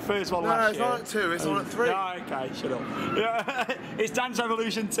 2. They had the first one last year. No, it's not at 2, it's on at 3. Oh, okay, shut up. Yeah, it's Dance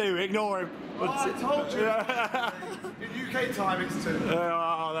Revolution 2, ignore him. Oh, I told you. In UK time, it's 2.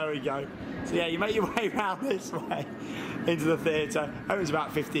 Oh, there we go. So yeah, you make your way around this way into the theatre. It was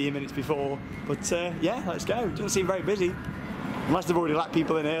about 15 minutes before, but yeah, let's go. Doesn't seem very busy. Unless they've already let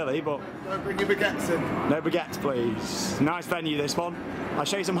people in early, but... Don't bring your baguettes in. No baguettes, please. Nice venue, this one. I'll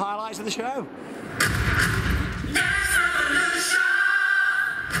show you some highlights of the show.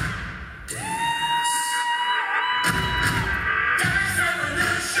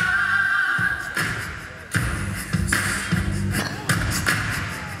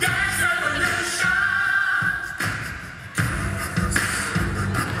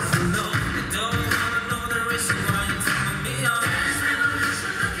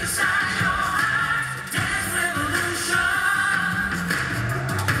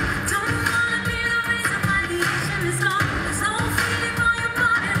 Don't wanna be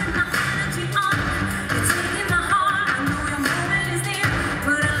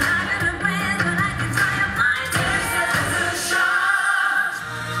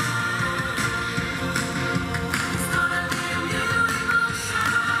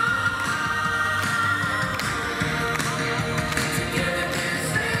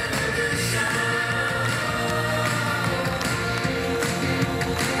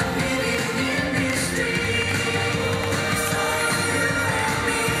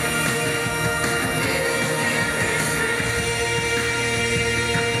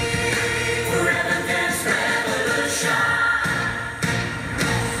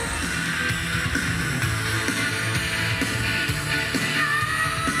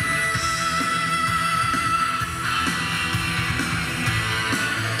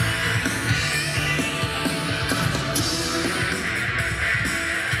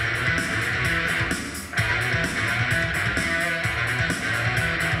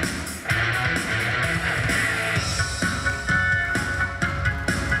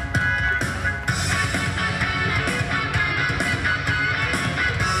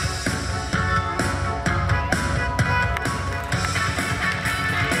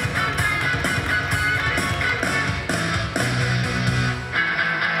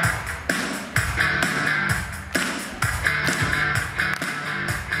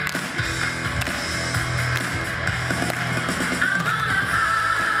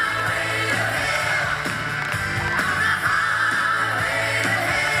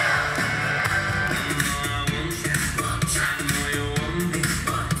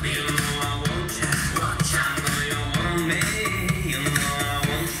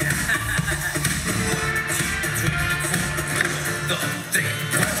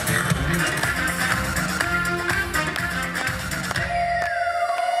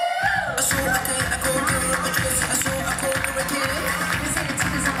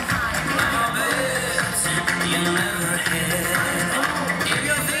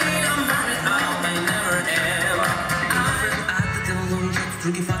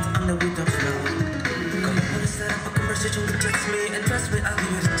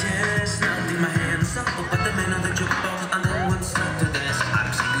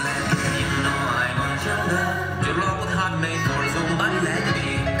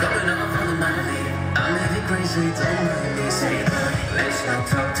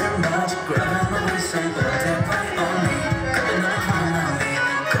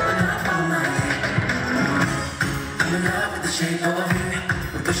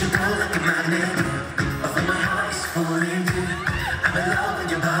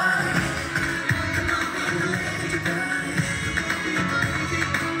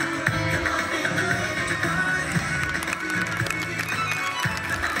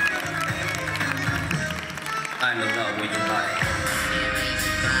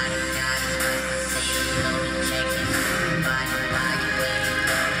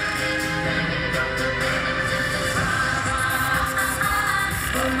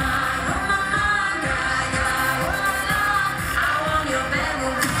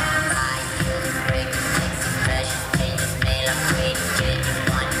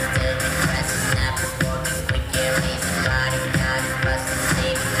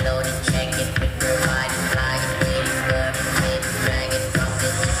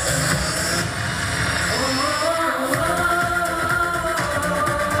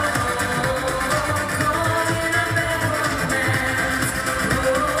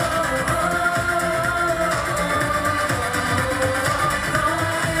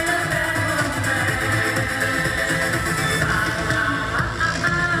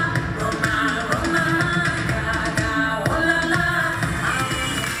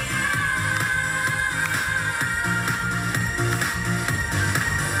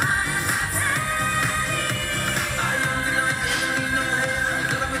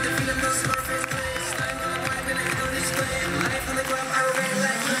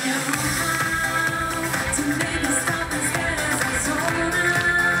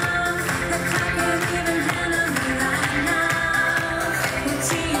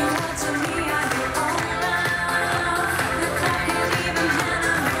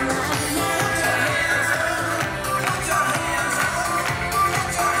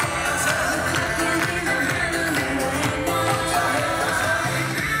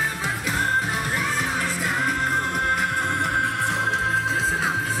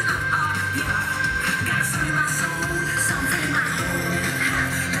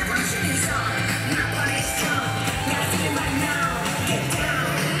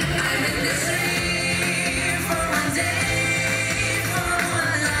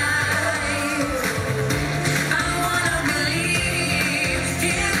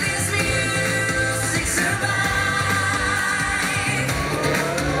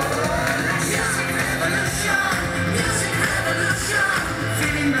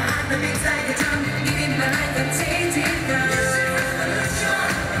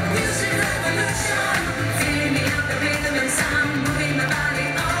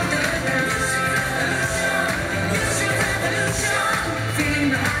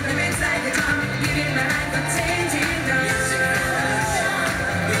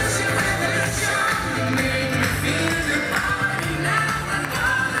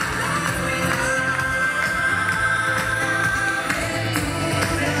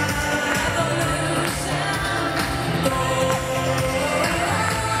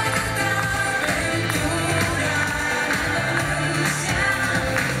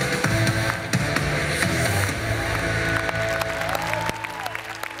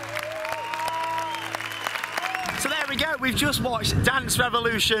just watched Dance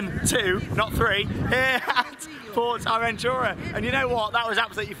Revolution 2, not 3, here at PortAventura. And you know what? That was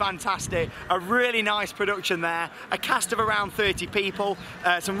absolutely fantastic. A really nice production there. A cast of around 30 people.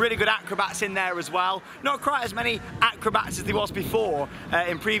 Some really good acrobats in there as well. Not quite as many acrobats as there was before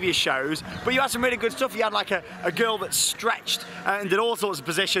in previous shows, but you had some really good stuff. You had like a girl that stretched and did all sorts of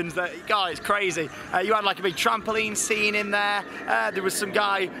positions that, God, it's crazy. You had like a big trampoline scene in there. There was some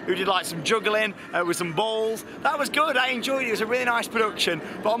guy who did like some juggling with some balls. That was good. I enjoyed it. It was a really nice production,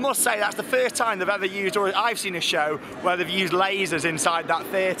 but I must say that's the first time they've ever used, or I've seen a show where they've used lasers inside that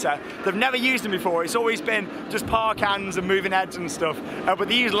theatre. They've never used them before. It's always been just park hands and moving heads and stuff, but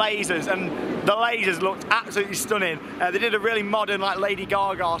they used lasers, and the lasers looked absolutely stunning. They did a really modern like Lady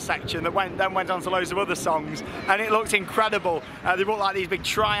Gaga section that then went on to loads of other songs, and it looked incredible. They brought like these big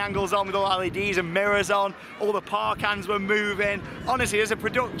triangles on with all LEDs and mirrors on. All the park hands were moving. Honestly, as a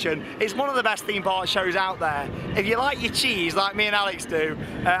production, it's one of the best theme park shows out there. If you like your cheese, like me and Alex do,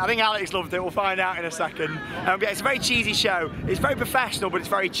 I think Alex loved it, we'll find out in a second. Yeah, it's a very cheesy show. It's very professional, but it's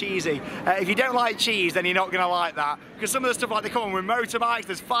very cheesy. If you don't like cheese, then you're not going to like that. Because some of the stuff like they come on with motorbikes,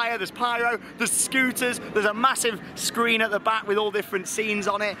 there's fire, there's pyro, there's scooters, there's a massive screen at the back with all different scenes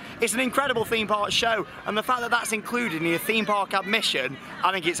on it. It's an incredible theme park show, and the fact that that's included in your theme park admission,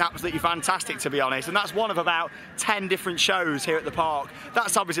 I think it's absolutely fantastic, to be honest. And that's one of about 10 different shows here at the park.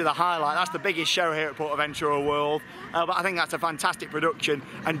 That's obviously the highlight. That's the biggest show here at PortAventura World. But I think that's a fantastic production,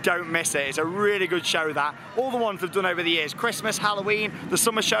 and don't miss it. It's a really good show, that. All the ones they've done over the years, Christmas, Halloween, the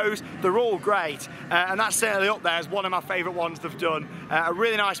summer shows, they're all great. And that's certainly up there as one of my favourite ones they've done. A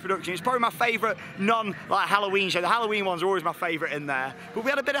really nice production. It's probably my favourite non-Halloween show. The Halloween ones are always my favourite in there. But we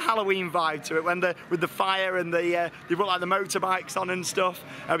had a bit of Halloween vibe to it when with the fire and they brought like the motorbikes on and stuff.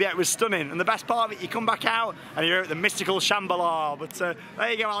 Yeah, it was stunning. And the best part of it, you come back out and you're at the mystical Shambhala. But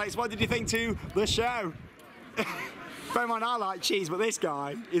there you go, Alex. What did you think to the show? Bear in mind, I like cheese, but this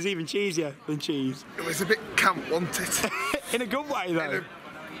guy is even cheesier than cheese. It was a bit camp, wasn't it? In a good way, though. In a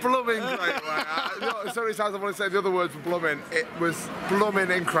blooming great way. So many times I want to say the other word for blooming. It was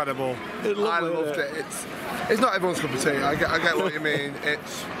blooming incredible. I loved it. It's not everyone's cup of tea. I get what you mean.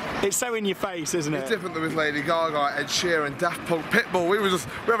 It's so in your face, isn't it? It's different than with Lady Gaga, Ed Sheeran, Daft Punk, Pitbull. We were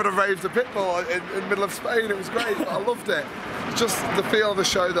having a rave to Pitbull in the middle of Spain. It was great. I loved it. Just the feel of the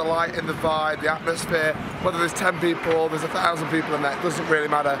show, the lighting, the vibe, the atmosphere. Whether there's 10 people or there's 1,000 people in there, it doesn't really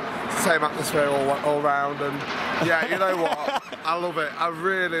matter. It's the same atmosphere all round. And yeah, you know what? I love it. I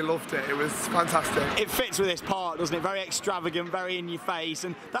really loved it. It was fantastic. It fits with this park, doesn't it? Very extravagant, very in your face,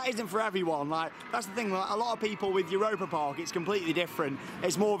 and that isn't for everyone. Like, that's the thing. Like, a lot of people with Europa Park, it's completely different.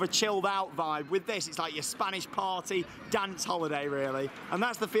 It's more of a chilled out vibe. With this, it's like your Spanish party dance holiday, really, and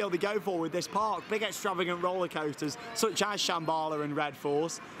that's the feel they go for with this park. Big extravagant roller coasters such as Shambhala and Red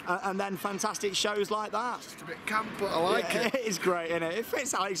Force, and then fantastic shows like that. Just a bit camp, but I like it. It is great, isn't it? It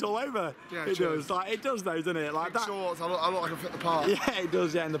fits Alex all over. Yeah, it does. Like, it does, though, doesn't it? Like pink that. Shorts. I look like I fit the part. Yeah, it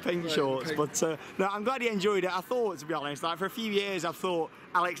does. Yeah, in the pink shorts. But no, I'm glad you enjoyed it. I thought, to be honest, like for a few years, I've thought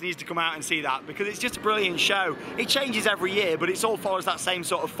Alex needs to come out and see that because it's just a brilliant show. It changes every year, but it all follows that same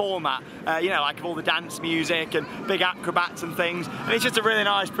sort of format. You know, like of all the dance music and big acrobats and things. And it's just a really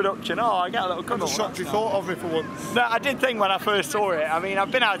nice production. Oh, I get a little cuddle. I'm shocked you thought of me for once. No, I did think when I first saw it. I mean,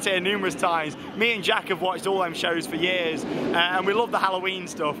 I've been out here numerous times. Me and Jack have watched all them shows for years, and we love the Halloween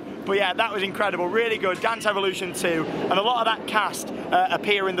stuff. But yeah, that was incredible, really good. Dance Evolution 2, and a lot of that cast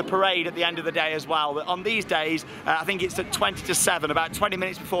appear in the parade at the end of the day as well. On these days, I think it's at 20 to 7, about 20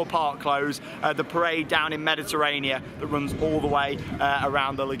 minutes before park close, the parade down in Mediterranean that runs all the way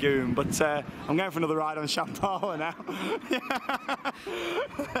around the lagoon. But I'm going for another ride on Shambhala now.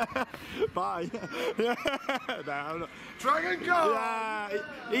 Bye. No, I'm not. Dragon Con! Yeah,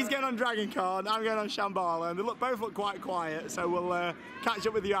 he's going on Dragon Con, I'm going on Shambhala, and they both look quite quiet, so we'll catch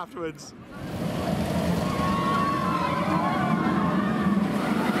up with you afterwards.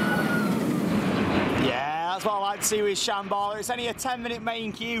 Yeah, that's what I like to see with Shambhala. It's only a 10-minute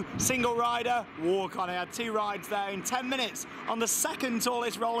main queue, single rider, walk on. I had 2 rides there in 10 minutes on the second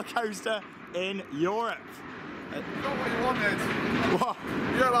tallest roller coaster in Europe. Not what you wanted. What?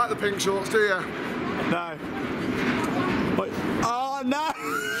 You don't like the pink shorts, do you? No. But, oh no!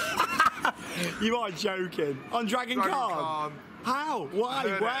 You are joking. On Dragon Con? How? Why? I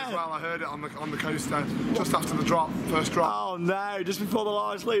heard Where? it as well. I heard it on the coaster just after the drop, first drop. Oh no! Just before the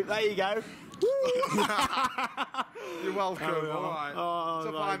large loop. There you go. You're welcome. Oh, all right. Oh,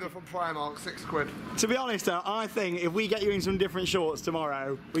 to find them from Primark, £6. To be honest, though, I think if we get you in some different shorts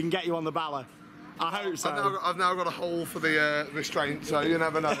tomorrow, we can get you on the Bala. I hope so. I've now got a hole for the restraint, so you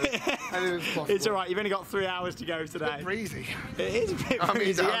never know. Anything's possible. It's all right. You've only got 3 hours to go today. It's a bit breezy. It is a bit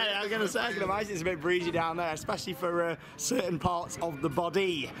breezy. Yeah, I was going to say, I can imagine it's a bit breezy down there, especially for certain parts of the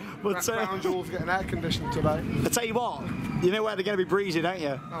body. But Crown Jewel's getting air conditioned today. I tell you what, you know where they're going to be breezy, don't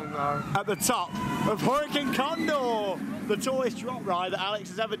you? Oh no. At the top of Hurricane Condor, the tallest drop ride that Alex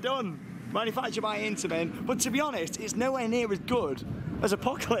has ever done. Manufactured by Intamin, but to be honest, it's nowhere near as good as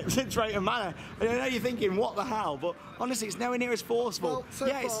Apocalypse in Drayton Manor. And I know you're thinking, what the hell? But honestly, it's nowhere near as forceful.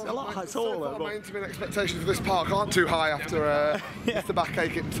 Well, it's a lot taller. My Intamin expectations for this park aren't too high after Mr.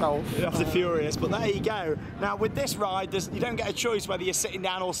 Backache himself. After Furious, but there you go. Now with this ride, you don't get a choice whether you're sitting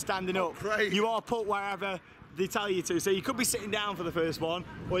down or standing up. Great. You are put wherever they tell you to. So you could be sitting down for the first one,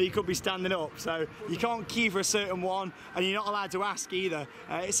 or you could be standing up. So you can't queue for a certain one, and you're not allowed to ask either.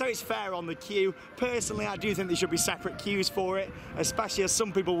 So it's fair on the queue. Personally, I do think there should be separate queues for it, especially as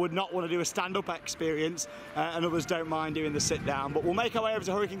some people would not want to do a stand-up experience, and others don't mind doing the sit-down. But we'll make our way over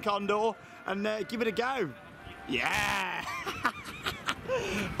to Hurricane Condor and give it a go. Yeah!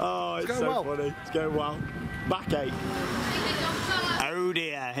 Oh, it's so funny. It's going well. Backache. Oh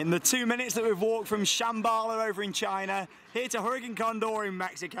dear. In the 2 minutes that we've walked from Shambhala over in China, here to Hurricane Condor in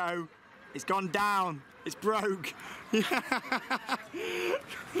Mexico, it's gone down. It's broke. He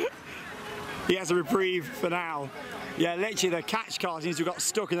has a reprieve for now. Yeah, literally the catch car seems to have got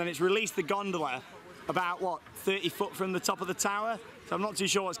stuck and then it's released the gondola about, what, 30 foot from the top of the tower? So I'm not too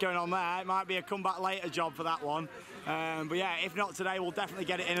sure what's going on there. It might be a come back later job for that one. But yeah, if not today, we'll definitely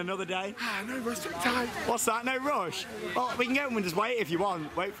get it in another day. No rush, take time. What's that? No rush? Well, we can go and just wait if you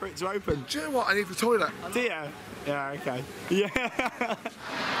want. Wait for it to open. Do you know what? I need the toilet. Do you? Yeah, okay. Yeah.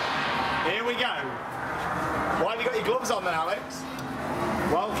 Here we go. Why have you got your gloves on then, Alex?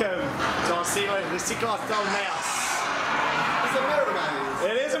 Welcome to our Cyclas del Neas. It's a mirror maze.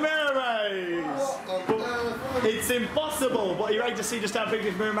 It is a mirror maze. It's impossible. What, are you ready to see just how big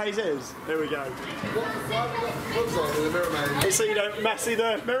this mirror maze is? Here we go. Why have you got gloves on in the mirror maze? It's so you don't messy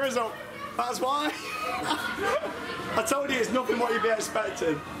the mirrors up. That's why. I told you it's nothing what you'd be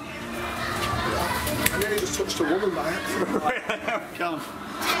expecting. I nearly just touched a woman by accident. Come on.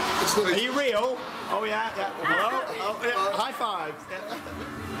 Are you real? Oh yeah, yeah. Hello? Oh, yeah. High five.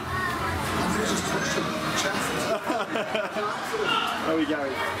 I just touched her chest. There we go.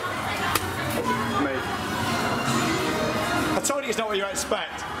 Me. I told you it's not what you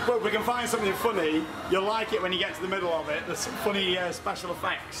expect. But if we can find something funny, you'll like it when you get to the middle of it. There's some funny special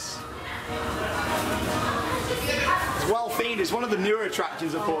effects. It's well themed. It's one of the newer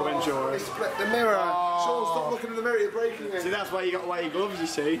attractions at PortAventura. Split the mirror. Oh. Sean, stop looking in the mirror. You're breaking it. See, that's why you got to wear your gloves. You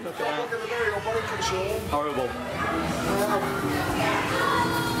see. Look at that. Look in the mirror. You're breaking, Sean. Horrible.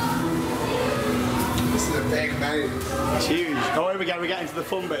 This is a big maze. It's huge. Oh, here we go. We're getting to the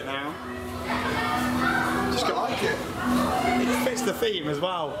fun bit now. Just got like it. It fits the theme as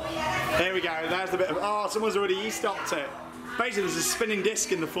well. Here we go. There's the bit of. Oh, someone's already e-stopped it. Basically, there's a spinning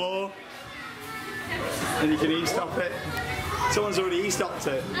disc in the floor. And you can e-stop it. Someone's already e-stopped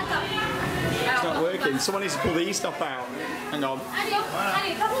it. It's not working. Someone needs to pull the e-stop out. Hang on.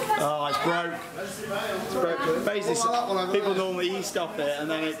 Oh, it's broke. It's broke. Basically, people normally e-stop it and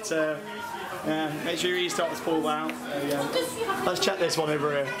then it. Yeah, make sure your e-stop's pulled out. There you go. Let's check this one over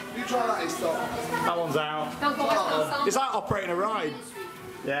here. You try that e-stop. That one's out. It's like operating a ride.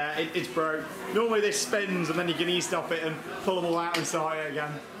 Yeah, it's broke. Normally this spins and then you can e-stop it and pull them all out and start it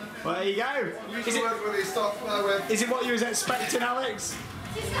again. Well, there you go. Is it what you was expecting, Alex?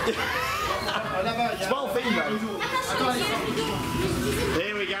 It's well themed though.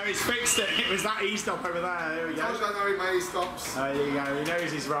 Here we go, he's fixed it. It was that e-stop over there. There we go. I know he made e-stops. There you go, he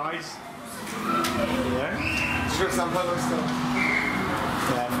knows his rides. Yeah. Just some fellow stuff.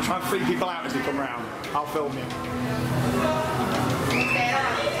 Yeah, try and freak people out as they come round. I'll film you.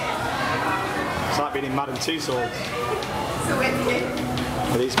 It's like being in Madame Tussauds.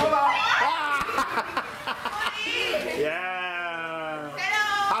 Yeah.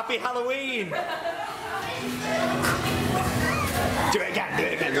 Happy Halloween. Do it again, do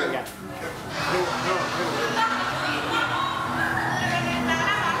it again, do it again.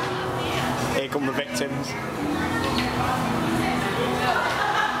 Here come the victims.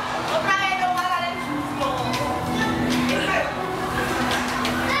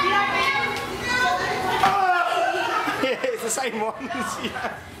 It's the same ones,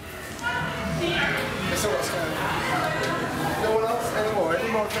 yeah. So what's going on? No one else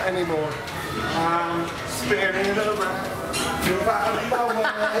anymore. Spinning around.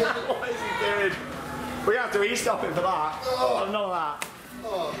 What is he doing? We have to e-stop it for that. Oh, none of that.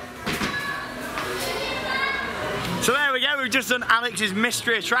 Oh. So there we go, we've just done Alex's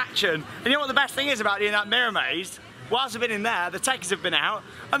mystery attraction. And you know what the best thing is about doing that mirror maze? Whilst we've been in there, the techs have been out,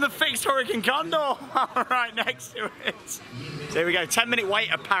 and the fixed Hurricane Condor right next to it. So here we go, 10-minute wait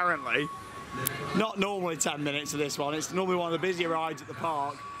apparently. Not normally 10 minutes for this one, it's normally one of the busier rides at the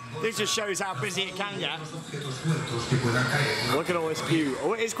park. This just shows how busy it can get. Look at all this queue.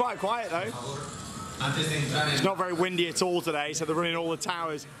 Oh, it is quite quiet though. It's not very windy at all today, so they're running all the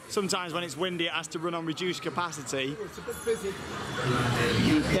towers. Sometimes when it's windy, it has to run on reduced capacity. It's a bit busy.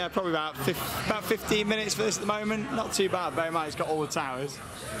 Yeah, probably about 15 minutes for this at the moment. Not too bad, bear in mind it's got all the towers.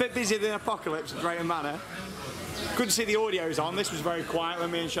 A bit busier than Apocalypse at Drayton Manor. Good to see the audio's on. This was very quiet when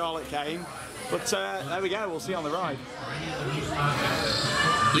me and Charlotte came. But there we go, we'll see you on the ride.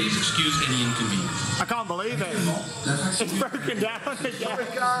 Please excuse any inconvenience. I can't believe it. It's broken down again. Sorry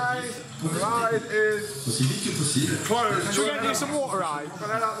guys, the ride is closed. Should we go do some water ride? When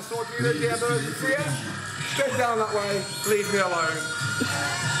I head out the store, do you need the emergency here? Straight down that way, leave me alone.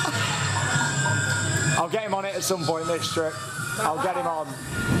 I'll get him on it at some point this trip. I'll get him on.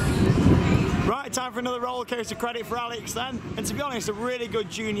 Right, time for another roller coaster credit for Alex then. And to be honest, a really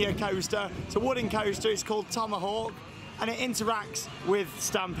good junior coaster. It's a wooden coaster, it's called Tomahawk. And it interacts with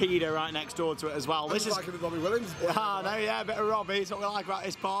Stampeder right next door to it as well. This is like a Robbie Williams. Ah, no, yeah, a bit of Robbie. It's what we like about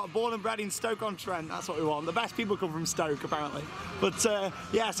this part. Born and bred in Stoke-on-Trent, that's what we want. The best people come from Stoke, apparently. But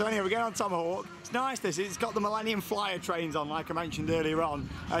yeah, so anyway, we're going on Tomahawk. It's nice, this. It's got the Millennium Flyer trains on, like I mentioned earlier on.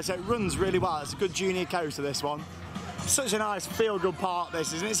 So it runs really well. It's a good junior coaster, this one. Such a nice feel-good park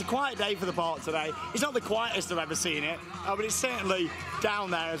this is, and it's a quiet day for the park today. It's not the quietest I've ever seen it, but it's certainly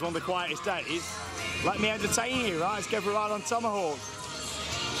down there as one of the quietest days. Let me entertain you, right? Let's go for a ride on Tomahawk.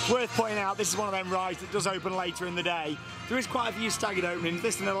 It's worth pointing out, this is one of them rides that does open later in the day. There is quite a few staggered openings.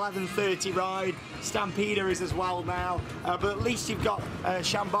 This is an 11:30 ride. Stampeder is as well now, but at least you've got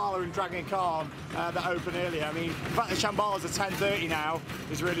Shambhala and Dragon Khan that open earlier. I mean, in fact, the Shambhala's at 10:30 now.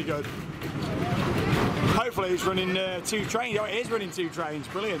 Is really good. Hopefully it's running 2 trains. Oh, it is running 2 trains.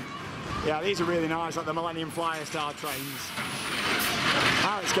 Brilliant. Yeah, these are really nice, like the Millennium Flyer Star trains.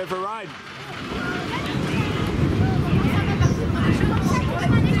 Now let's go for a ride.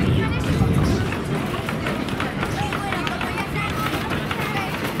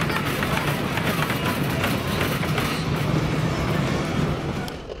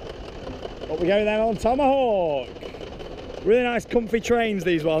 Up we go then on Tomahawk. Really nice comfy trains,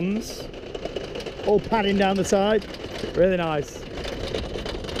 these ones. All padding down the side. Really nice.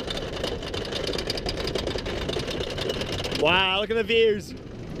 Wow, look at the views.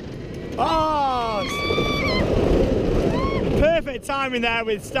 Oh! Perfect timing there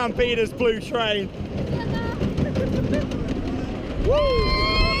with Stampeder's blue train. Woo!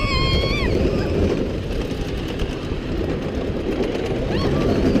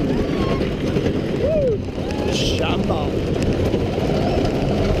 Shambhala.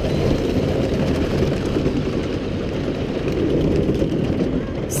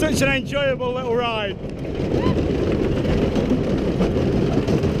 Such an enjoyable little ride.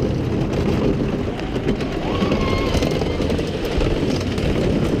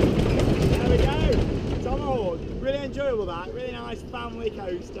 There we go, Tomahawk. Really enjoyable that, really nice family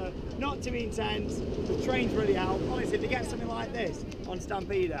coaster. Not too intense, the trains really help. Honestly, to get something like this on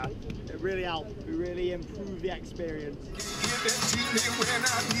Stampeder, it really helps. We really improve the experience.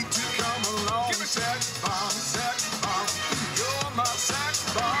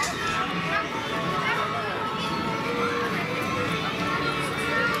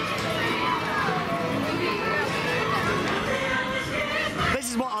 This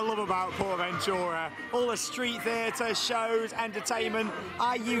is what I love about PortAventura. All the street theatre, shows, entertainment.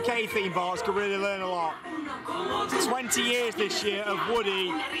 Our UK theme parks could really learn a lot. 20 years this year of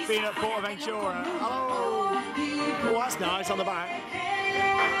Woody being at PortAventura. Hello! Oh, that's nice on the back.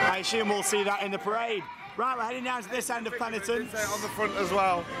 I assume we'll see that in the parade. Right, we're heading down to this end of Penitence. On the front as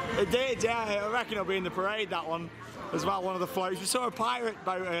well. It did, yeah. I reckon it'll be in the parade, that one, as well, one of the floats. We saw a pirate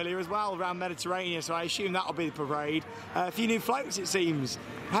boat earlier as well around Mediterranean, so I assume that'll be the parade. A few new floats, it seems.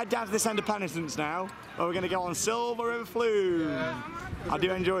 Head down to this end of Penitence now, where we're going to go on Silver River Flume. Yeah. I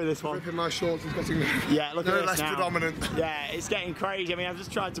do enjoy this one. Ripping my shorts is getting yeah, look at this less now. predominant. Yeah, it's getting crazy. I mean, I've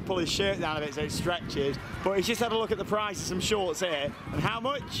just tried to pull his shirt down a bit so it stretches, but he's just had a look at the price of some shorts here. And how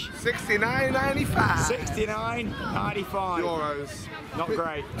much? $69.95. $69.95. Euros. Not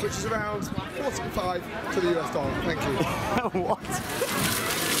great. Which is around 45 to the US dollar. Thank you. What?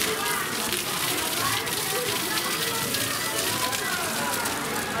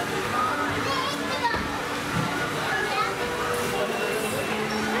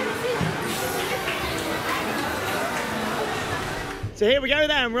 So here we go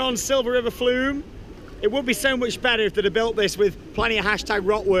then, we're on Silver River Flume. It would be so much better if they'd have built this with plenty of hashtag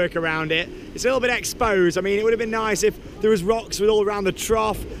rock work around it. It's a little bit exposed. I mean, it would have been nice if there was rocks with all around the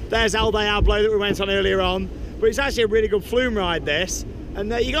trough. There's El Diablo that we went on earlier on. But it's actually a really good flume ride, this.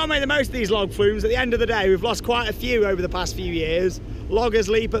 And you got to make the most of these log flumes. At the end of the day, we've lost quite a few over the past few years. Loggers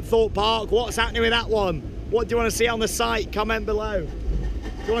Leap at Thorpe Park. What's happening with that one? What do you want to see on the site? Comment below.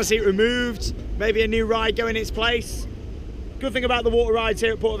 Do you want to see it removed? Maybe a new ride go in its place? Good thing about the water rides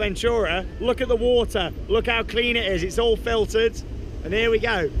here at PortAventura, look at the water, look how clean it is, it's all filtered, and here we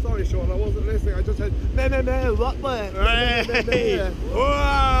go. Sorry Sean, I wasn't listening, I just said, no, what way? Hey.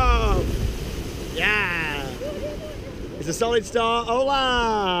 Whoa! Yeah! It's a solid start,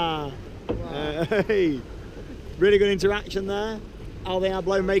 hola! Wow. Hey. Really good interaction there. El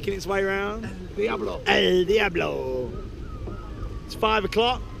Diablo making its way around. El Diablo. It's 5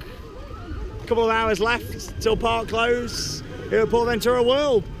 o'clock. A couple of hours left till park close here at PortAventura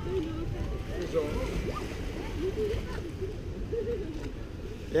World.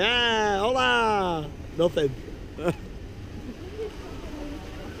 Yeah, hola! Nothing.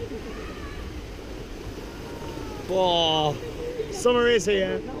 Whoa, summer is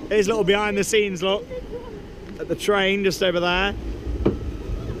here. Here's a little behind the scenes look at the train just over there.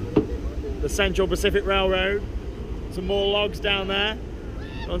 The Central Pacific Railroad. Some more logs down there.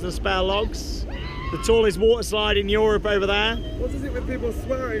 Onto the spare logs. The tallest water slide in Europe over there. What is it with people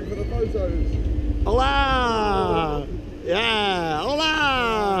swearing for the photos? Hola! Yeah,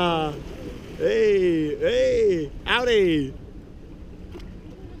 hola! Hey, hey, howdy!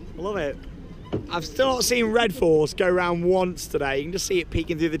 I love it. I've still not seen Red Force go around once today. You can just see it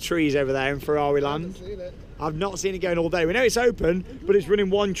peeking through the trees over there in Ferrari land. I've not seen it going all day. We know it's open, but it's running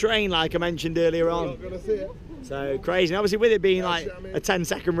one train like I mentioned earlier on. You're not going to see it. So crazy. And obviously with it being like a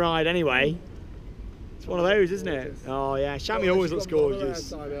 10-second ride anyway, it's one of those, isn't it? Oh yeah, Chamois always looks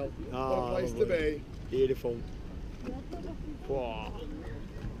gorgeous. What a place to be. Beautiful. Whoa.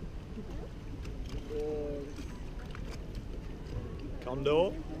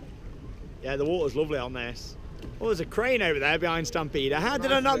 Condor. Yeah, the water's lovely on this. Oh, there's a crane over there behind Stampeder. How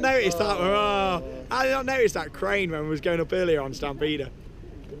did I not notice that? Oh, how did I not notice that crane when we was going up earlier on Stampeder?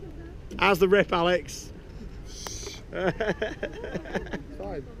 How's the rip, Alex?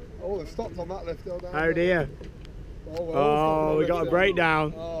 Fine. Oh, they've stopped on that lift. Oh dear. Oh, we got a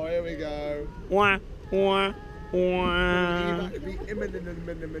breakdown. Oh, here we go. Wah, wah, wah. It'd be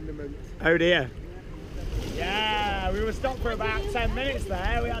imminent. Oh dear. Yeah, we were stopped for about 10 minutes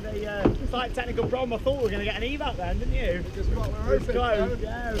there. We had a slight technical problem. I thought we were going to get an evac then, didn't you? Just got It's close.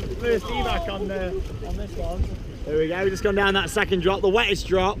 Yeah, first evac on this one. There we go. We've just gone down that second drop, the wettest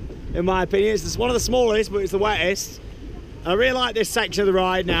drop, in my opinion. It's one of the smallest, but it's the wettest. I really like this section of the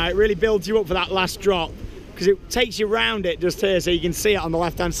ride now. It really builds you up for that last drop because it takes you round it just here so you can see it on the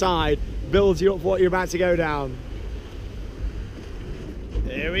left-hand side. Builds you up for what you're about to go down.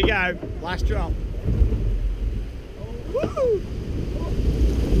 Here we go. Last drop. Woo!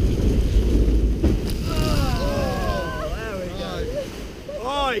 Oh, there we go.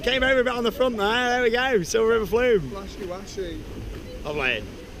 Oh, it came over a bit on the front there. There we go. Silver River Flume. Flashy washy. Lovely.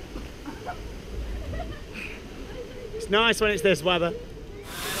 It's nice when it's this weather.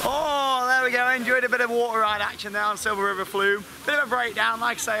 Oh, there we go. Enjoyed a bit of water ride action there on Silver River Flume. Bit of a breakdown,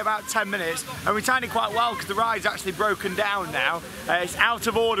 like I say, about 10 minutes. And we timed it quite well because the ride's actually broken down now. It's out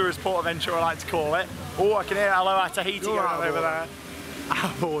of order, as PortAventura I like to call it. Oh, I can hear Aloha Tahiti going on over there.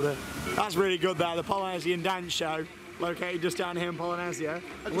 Out of order. That's really good there. The Polynesian dance show, located just down here in Polynesia.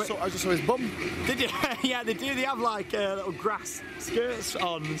 I just saw his bum. Did you? Yeah, they do. They have like little grass skirts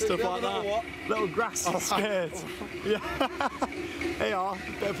on and stuff like that. What? Little grass skirts. Yeah. There you are.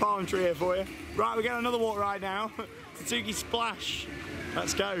 Bit of palm tree here for you. Right, we're getting another water ride now. Tatuki Splash.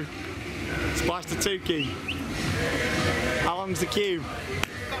 Let's go. Splash Tatuki. How long's the queue?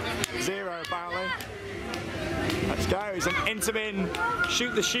 0 apparently. Let's go. It's an Intamin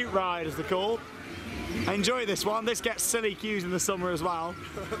shoot the chute ride, as they're called. I enjoy this one. This gets silly queues in the summer as well.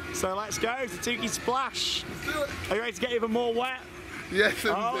 So let's go. Tatuki Splash. Are you ready to get even more wet? Yes,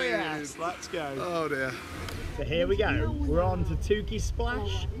 indeed. Oh yes. Let's go. Oh dear. So here we go. We're on Tatuki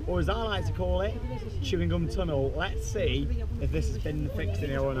Splash, or as I like to call it, Chewing Gum Tunnel. Let's see if this has been fixed in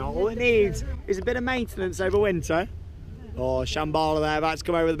here or not. All it needs is a bit of maintenance over winter. Oh, Shambhala there, about to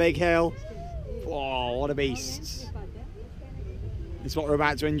come over the big hill. Oh, what a beast. It's what we're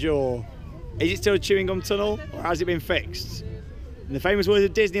about to endure. Is it still a chewing gum tunnel, or has it been fixed? In the famous words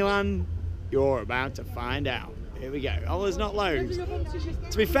of Disneyland, you're about to find out. Here we go. Oh, there's not loads.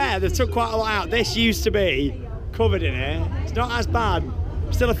 To be fair, they took quite a lot out. This used to be covered in here. It's not as bad.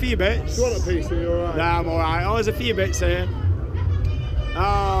 Still a few bits. You want a piece? Are you alright? No, I'm alright. Oh, there's a few bits here.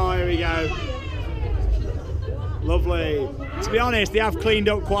 Oh, here we go. Lovely. To be honest, they have cleaned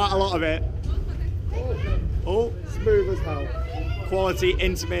up quite a lot of it. Oh, smooth as hell. Quality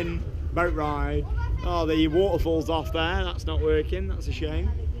Intamin boat ride. Oh, the waterfall's off there. That's not working. That's a shame.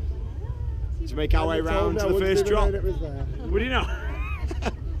 To make our way round to the first drop. Would you not?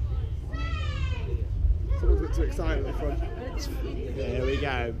 Someone's a bit too excited at the front. There we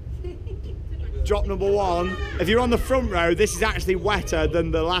go. Drop number 1. If you're on the front row, this is actually wetter than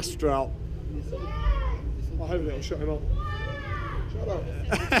the last drop. I hope it'll shut him up. Shut up.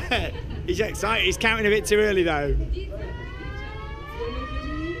 He's excited. He's counting a bit too early though.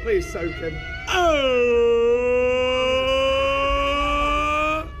 Please soak him. Oh!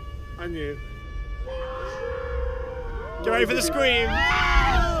 I knew. Get ready for the scream.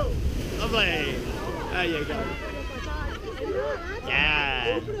 Lovely. There you go.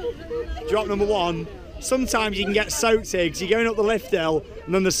 Yeah. Drop number 1. Sometimes you can get soaked here because you're going up the lift hill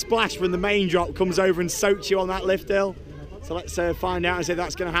and then the splash from the main drop comes over and soaks you on that lift hill. So let's find out and see if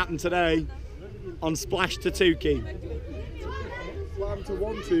that's going to happen today on Splash to Tukey. Slam to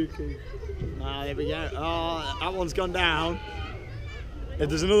 1 Tukey. Ah, there we go. Oh, that one's gone down. If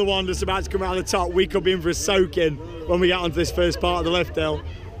there's another one that's about to come around the top, we could be in for a soaking when we get onto this first part of the lift hill.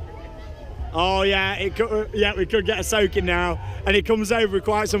 Oh yeah, we could get a soaking now, and it comes over with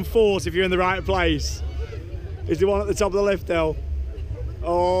quite some force if you're in the right place. Is the one at the top of the lift hill?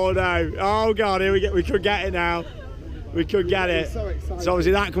 Oh no! Oh god, here we get. We could get it now. We could get it. So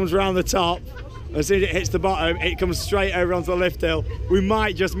obviously that comes around the top. As soon as it hits the bottom, it comes straight over onto the lift hill. We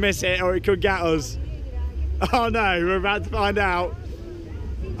might just miss it, or it could get us. Oh no, we're about to find out.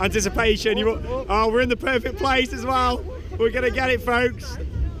 Anticipation. Oh, we're in the perfect place as well. We're gonna get it, folks.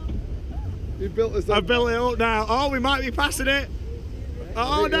 You built this up. I've built it up now. Oh, we might be passing it.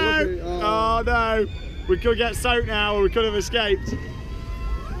 Oh no! Oh no! We could get soaked now, or we could have escaped.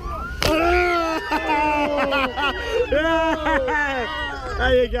 Yeah.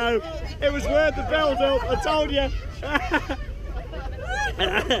 There you go. It was worth the build-up. I told you.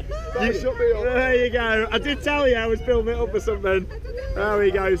 Shut me up. There you go. I did tell you I was building it up for something. There we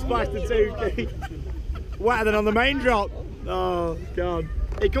go. Splash the Tukey. Wetter than on the main drop. Oh god.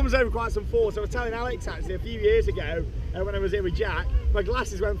 It comes over quite some force. I was telling Alex actually a few years ago when I was here with Jack, my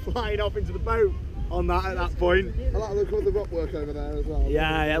glasses went flying off into the boat on that at that point. I like the look of the rock work over there as well.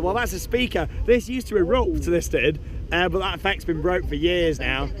 Yeah, well that's a speaker. This used to erupt, this did, but that effect's been broke for years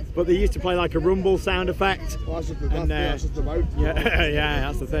now. But they used to play like a rumble sound effect. Well, that's just the boat. Yeah, yeah,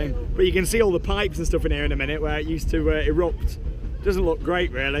 that's the thing. But you can see all the pipes and stuff in here in a minute where it used to erupt. Doesn't look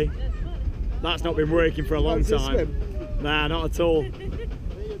great really. That's not been working for a long time. Nah, not at all.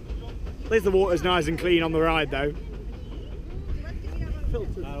 At least the water's nice and clean on the ride though.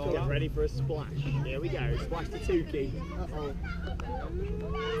 Get ready for a splash. Here we go, splash to Tukey. I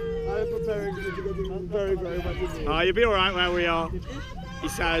am preparing to get very, very much. Oh, you'll be alright where we are, he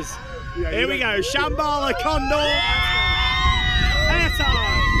says. Yeah, here we go, Shambhala Condor.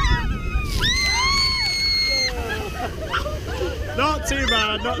 Airtime! Not too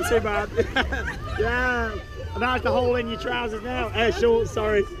bad, not too bad. Yeah, and that's the hole in your trousers now. Air shorts,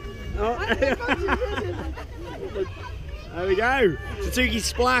 sorry. Oh. There we go. Tukey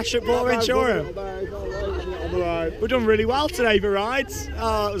Splash at PortAventura. We've done really well today for rides.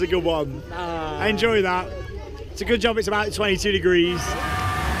 Oh, that was a good one. I enjoy that. It's a good job it's about 22 degrees.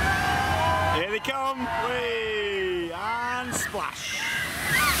 Here they come. Whee! And splash.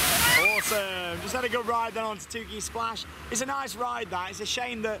 Awesome. Just had a good ride then on to Tukey Splash. It's a nice ride that. It's a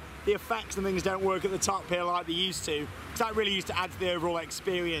shame that the effects and things don't work at the top here like they used to, because that really used to add to the overall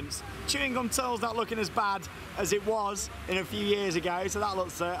experience. Chewing gum tunnel's not looking as bad as it was in a few years ago, so that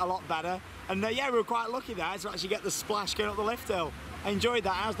looks a lot better. And yeah, we were quite lucky there to actually get the splash going up the lift hill. I enjoyed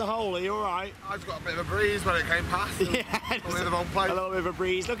that. How's the hole? Are you all right? I just got a bit of a breeze when it came past. Yeah, I'm in the wrong place. A little bit of a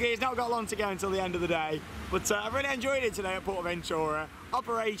breeze. Look, it's not got long to go until the end of the day, but I've really enjoyed it today at PortAventura.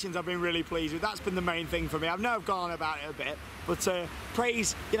 Operations I've been really pleased with. That's been the main thing for me. I know I've gone on about it a bit, but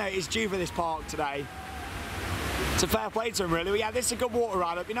praise, you know, is due for this park today. It's a fair play to them really. Yeah, this is a good water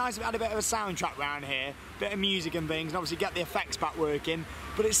ride. It'd be nice if we had a bit of a soundtrack around here, bit of music and things, and obviously get the effects back working.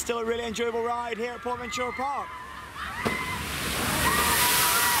 But it's still a really enjoyable ride here at PortAventura Park.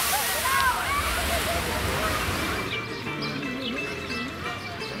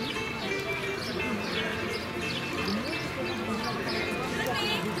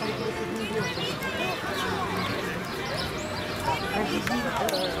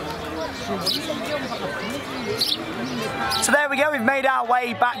 So there we we go, we've made our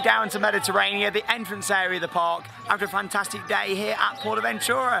way back down to Mediterranean, the entrance area of the park, after a fantastic day here at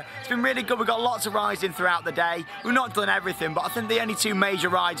PortAventura. It's been really good, we've got lots of rides in throughout the day. We've not done everything, but I think the only two major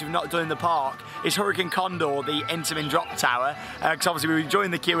rides we've not done in the park is Hurricane Condor, the Intamin drop tower, because obviously we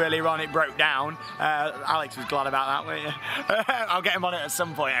joined the queue earlier on, it broke down. Alex was glad about that, weren't you? I'll get him on it at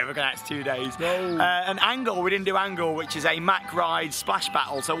some point over the next 2 days. No. And Angle, we didn't do Angle, which is a Mack ride splash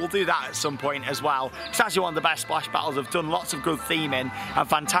battle, so we'll do that at some point as well. It's actually one of the best splash battles I've done, lots of good theming and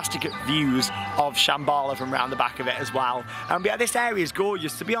fantastic views of Shambhala from around the back of it as well. But yeah, this area is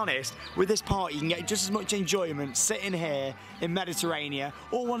gorgeous, to be honest. With this park you can get just as much enjoyment sitting here in Mediterranean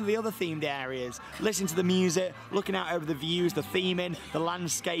or one of the other themed areas, listening to the music, looking out over the views, the theming, the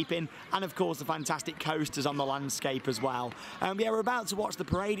landscaping, and of course the fantastic coasters on the landscape as well. Yeah, we're about to watch the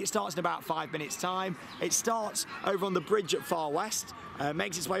parade. It starts in about 5 minutes time. It starts over on the bridge at Far West,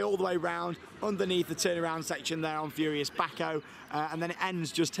 makes its way all the way round underneath the turnaround section there on Furious Baco, and then it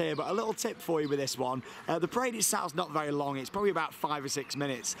ends just here. But a little tip for you with this one, the parade itself is not very long, it's probably about 5 or 6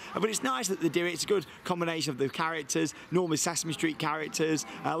 minutes, but it's nice that they do it. It's a good combination of the characters, normally Sesame Street characters,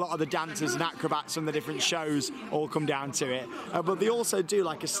 a lot of the dancers and acrobats from the different shows all come down to it, but they also do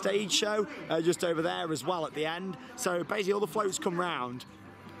like a stage show just over there as well at the end. So basically all the floats come round.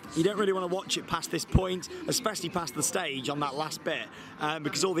 You don't really want to watch it past this point, especially past the stage on that last bit,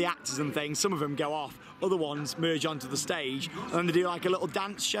 because all the actors and things, some of them go off, other ones merge onto the stage, and then they do like a little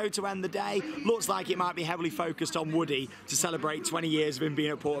dance show to end the day. Looks like it might be heavily focused on Woody to celebrate 20 years of him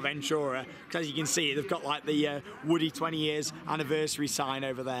being at PortAventura, because as you can see, they've got like the Woody 20 years anniversary sign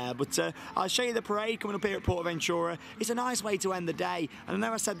over there. But I'll show you the parade coming up here at PortAventura. It's a nice way to end the day, and I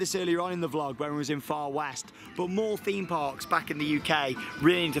know I said this earlier on in the vlog when we was in Far West, but more theme parks back in the UK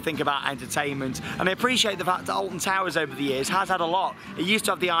really need to think about entertainment, and I appreciate the fact that Alton Towers over the years has had a lot. It used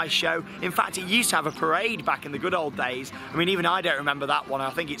to have the ice show, in fact it used to have a parade back in the good old days. I mean, even I don't remember that one. I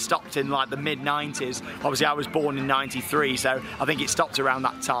think it stopped in like the mid-90s. Obviously I was born in 93, so I think it stopped around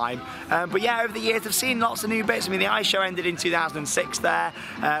that time. But yeah, over the years I've seen lots of new bits. I mean, the ice show ended in 2006 there.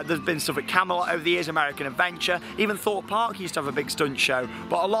 There's been stuff at Camelot over the years, American Adventure, even Thorpe Park used to have a big stunt show,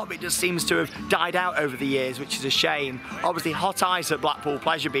 but a lot of it just seems to have died out over the years, which is a shame. Obviously Hot Ice at Blackpool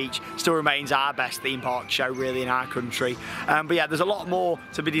Pleasure Beach still remains our best theme park show really in our country. But yeah, there's a lot more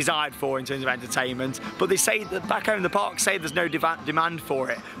to be desired for in terms of entertainment, but they say that back home in the park say there's no demand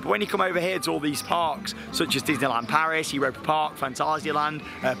for it. But when you come over here to all these parks, such as Disneyland Paris, Europa Park, Phantasialand,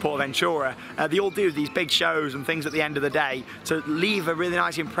 PortAventura, they all do these big shows and things at the end of the day to leave a really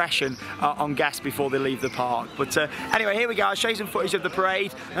nice impression on guests before they leave the park. But anyway, here we go. I'll show you some footage of the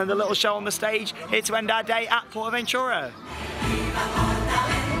parade and the little show on the stage here to end our day at PortAventura. PortAventura.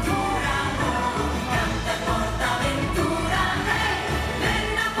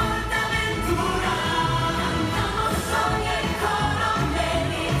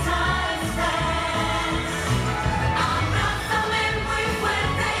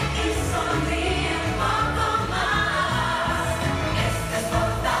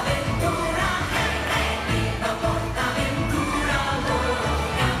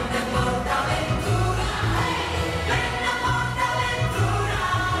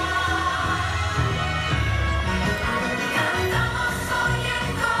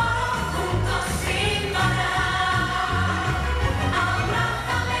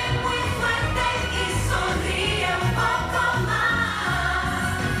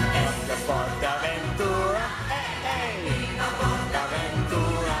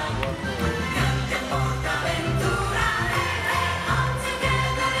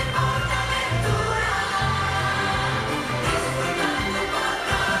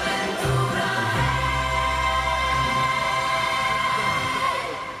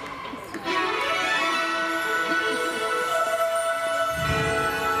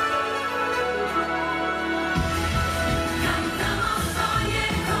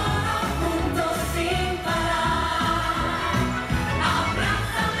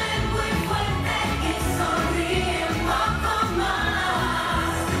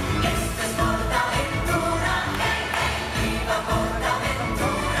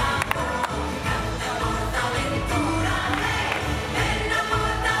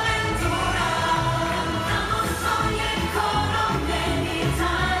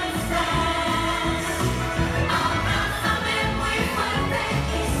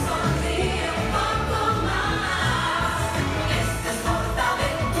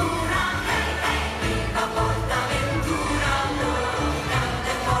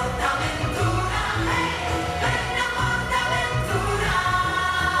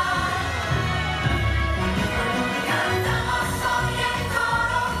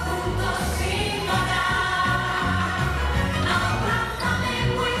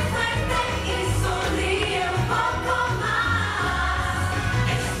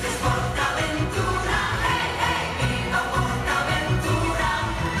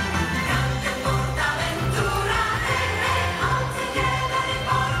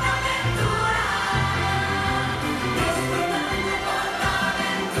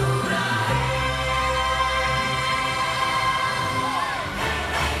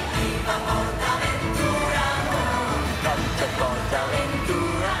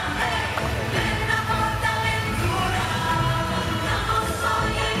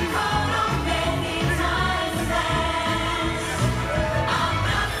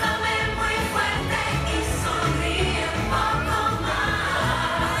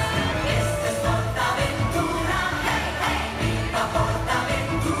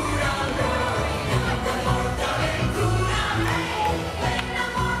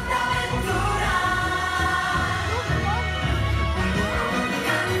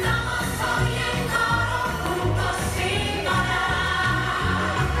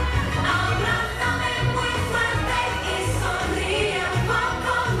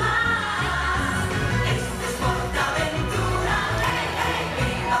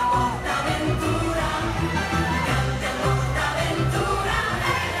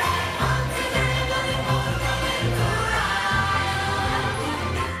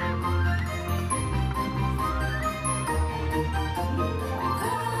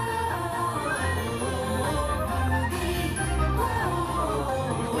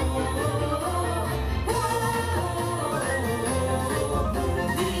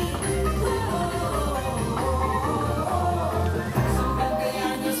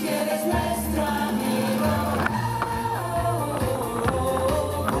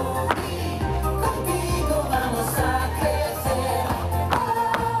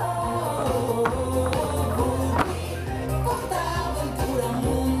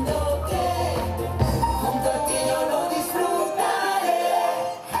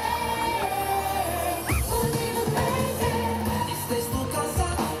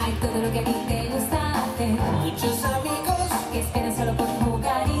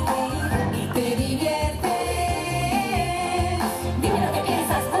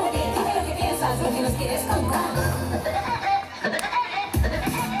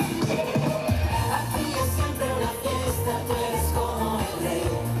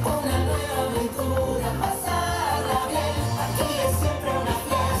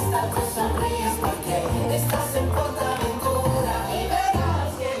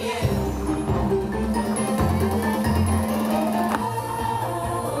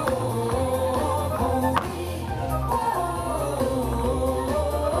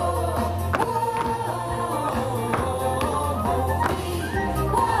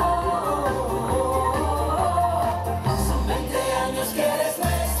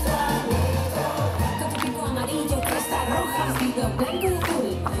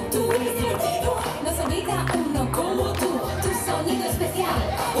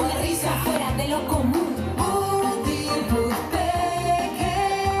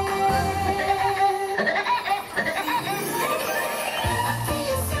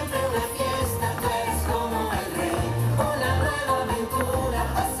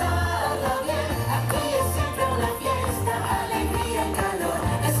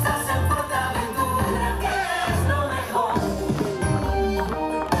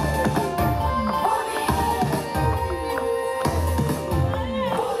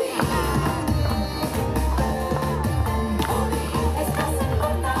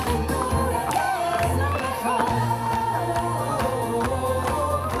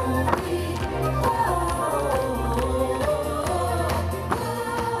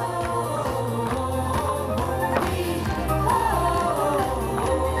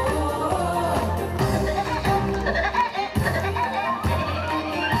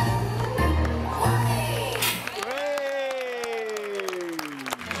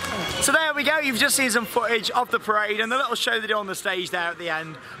 you've just seen some footage of the parade and the little show they do on the stage there at the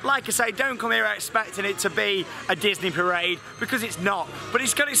end. Like I say, don't come here expecting it to be a Disney parade, because it's not. But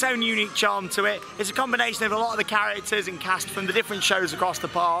it's got its own unique charm to it. It's a combination of a lot of the characters and cast from the different shows across the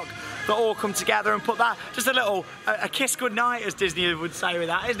park that all come together and put that, just a little, a kiss goodnight, as Disney would say with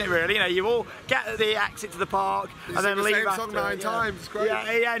that, isn't it really? You know, you all get at the exit to the park and then leave after. Song 9 times, it's great.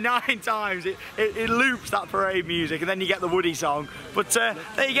 Yeah, 9 times. It loops that parade music, and then you get the Woody song. But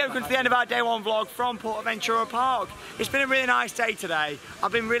there you go, come to the end of our day one vlog from PortAventura Park. It's been a really nice day today.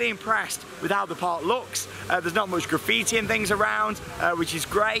 I've been really impressed with how the park looks. There's not much graffiti and things around, which is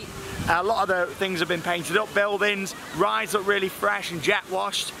great. A lot of the things have been painted up, buildings, rides look really fresh and jet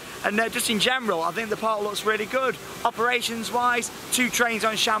washed. And just in general, I think the park looks really good. Operations-wise, 2 trains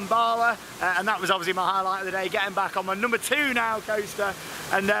on Shambhala, and that was obviously my highlight of the day, getting back on my number 2 now coaster.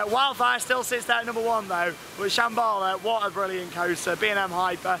 And Wildfire still sits there at number 1 though, but Shambhala, what a brilliant coaster, B&M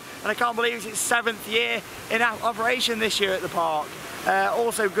Hyper. And I can't believe it's its 7th year in operation this year at the park.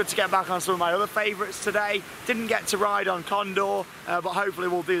 Also good to get back on some of my other favourites today. Didn't get to ride on Condor, but hopefully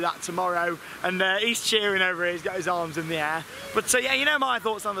we'll do that tomorrow. And he's cheering over here, he's got his arms in the air. But yeah, you know my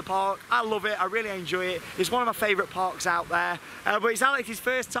thoughts on the park. I love it, I really enjoy it. It's one of my favourite parks out there. But it's Alex's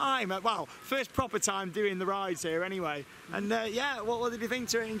first time, well, first proper time doing the rides here anyway. And yeah, what did you think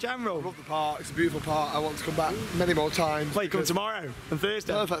to it in general? I love the park, it's a beautiful park. I want to come back many more times. Well, you come tomorrow and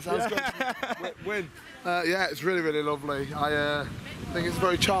Thursday. Perfect, sounds good. Win. Yeah, it's really, really lovely. I think it's a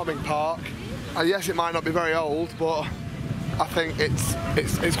very charming park. And yes, it might not be very old, but I think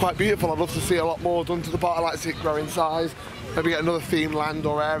it's quite beautiful. I'd love to see a lot more done to the park. I like to see it grow in size. Maybe get another themed land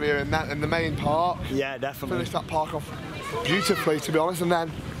or area in the main park. Yeah, definitely. Finish that park off beautifully, to be honest. And then,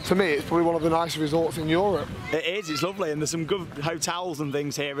 to me, it's probably one of the nicer resorts in Europe. It is, it's lovely, and there's some good hotels and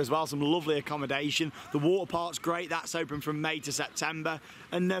things here as well, some lovely accommodation. The water park's great, that's open from May to September.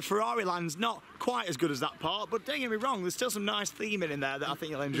 And Ferrari Land's not quite as good as that park, but don't get me wrong, there's still some nice theming in there that I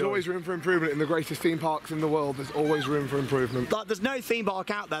think you'll enjoy. There's always room for improvement in the greatest theme parks in the world. There's always room for improvement. Like, there's no theme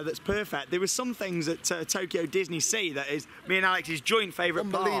park out there that's perfect. There was some things at Tokyo Disney Sea that is me and Alex's joint favourite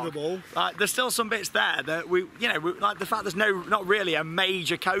park. Unbelievable. Like, there's still some bits there that like the fact there's not really a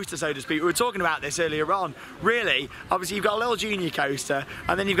major coaster, so to speak. We were talking about this earlier on. Really, obviously you've got a little junior coaster,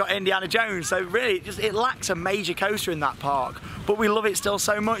 and then you've got Indiana Jones. So really, it lacks a major coaster in that park. But we love it still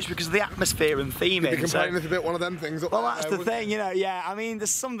so much because of the atmosphere and theming. You'd be complaining it's a bit one of them things. Well, that's the thing, you know. Yeah, I mean,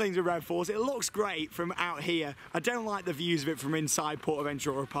 there's some things with Red Force. It looks great from out here. I don't like the views of it from inside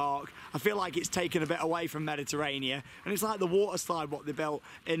PortAventura Park. I feel like it's taken a bit away from Mediterranean, and it's like the water slide what they built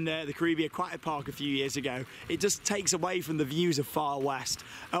in the Caribbean Aquatic Park a few years ago. It just takes away from the views of Far West.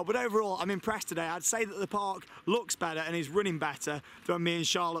 But overall, I'm impressed today. I'd say that the park looks better and is running better than when me and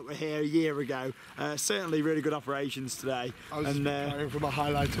Charlotte were here a year ago. Certainly really good operations today. I was preparing for my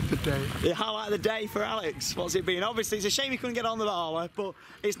highlight of the day. The highlight of the day for Alex, what's it been? Obviously, it's a shame he couldn't get on the Vala, but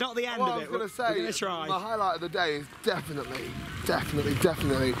it's not the end of it. I was going We're to say, try. my highlight of the day is definitely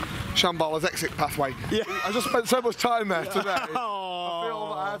Shambhala's exit pathway. Yeah. I just spent so much time there today. I feel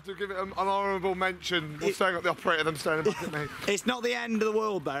that I have to give it an honourable mention. We're staring at the operator, them staring back at me. It's not the end of the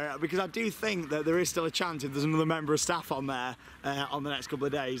world though, because I do think that there is still a chance if there's another member of staff on there on the next couple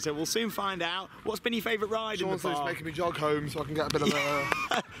of days. So we'll soon find out. What's been your favourite ride in the park? Sean's making me jog home so I can get a bit of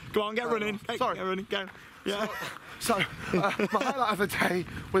a... Go on, get running. Sorry. Get running, go. Yeah. So, my highlight of the day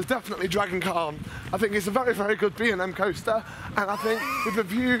was definitely Dragon Khan. I think it's a very, very good B&M coaster, and I think with the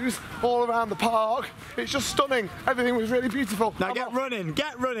views all around the park, it's just stunning. Everything was really beautiful. Now get running,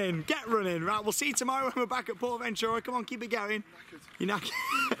 get running, get running. Right, we'll see you tomorrow when we're back at PortAventura. Come on, keep it going. You're knackered.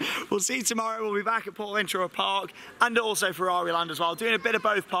 We'll see you tomorrow. We'll be back at PortAventura Park and also Ferrari Land as well. Doing a bit of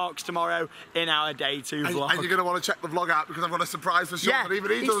both parks tomorrow in our day 2 vlog. And you're going to want to check the vlog out because I've got a surprise for Sean. Yeah, even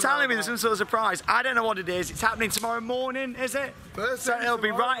he's telling me there's some sort of surprise. I don't know what it is. It's happening tomorrow morning, is it? So it'll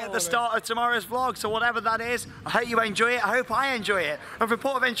be right at the start of tomorrow's vlog. So whatever that is, I hope you enjoy it. I hope I enjoy it. And for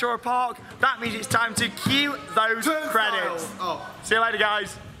PortAventura Park, that means it's time to cue those credits. See you later,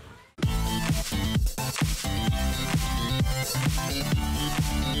 guys.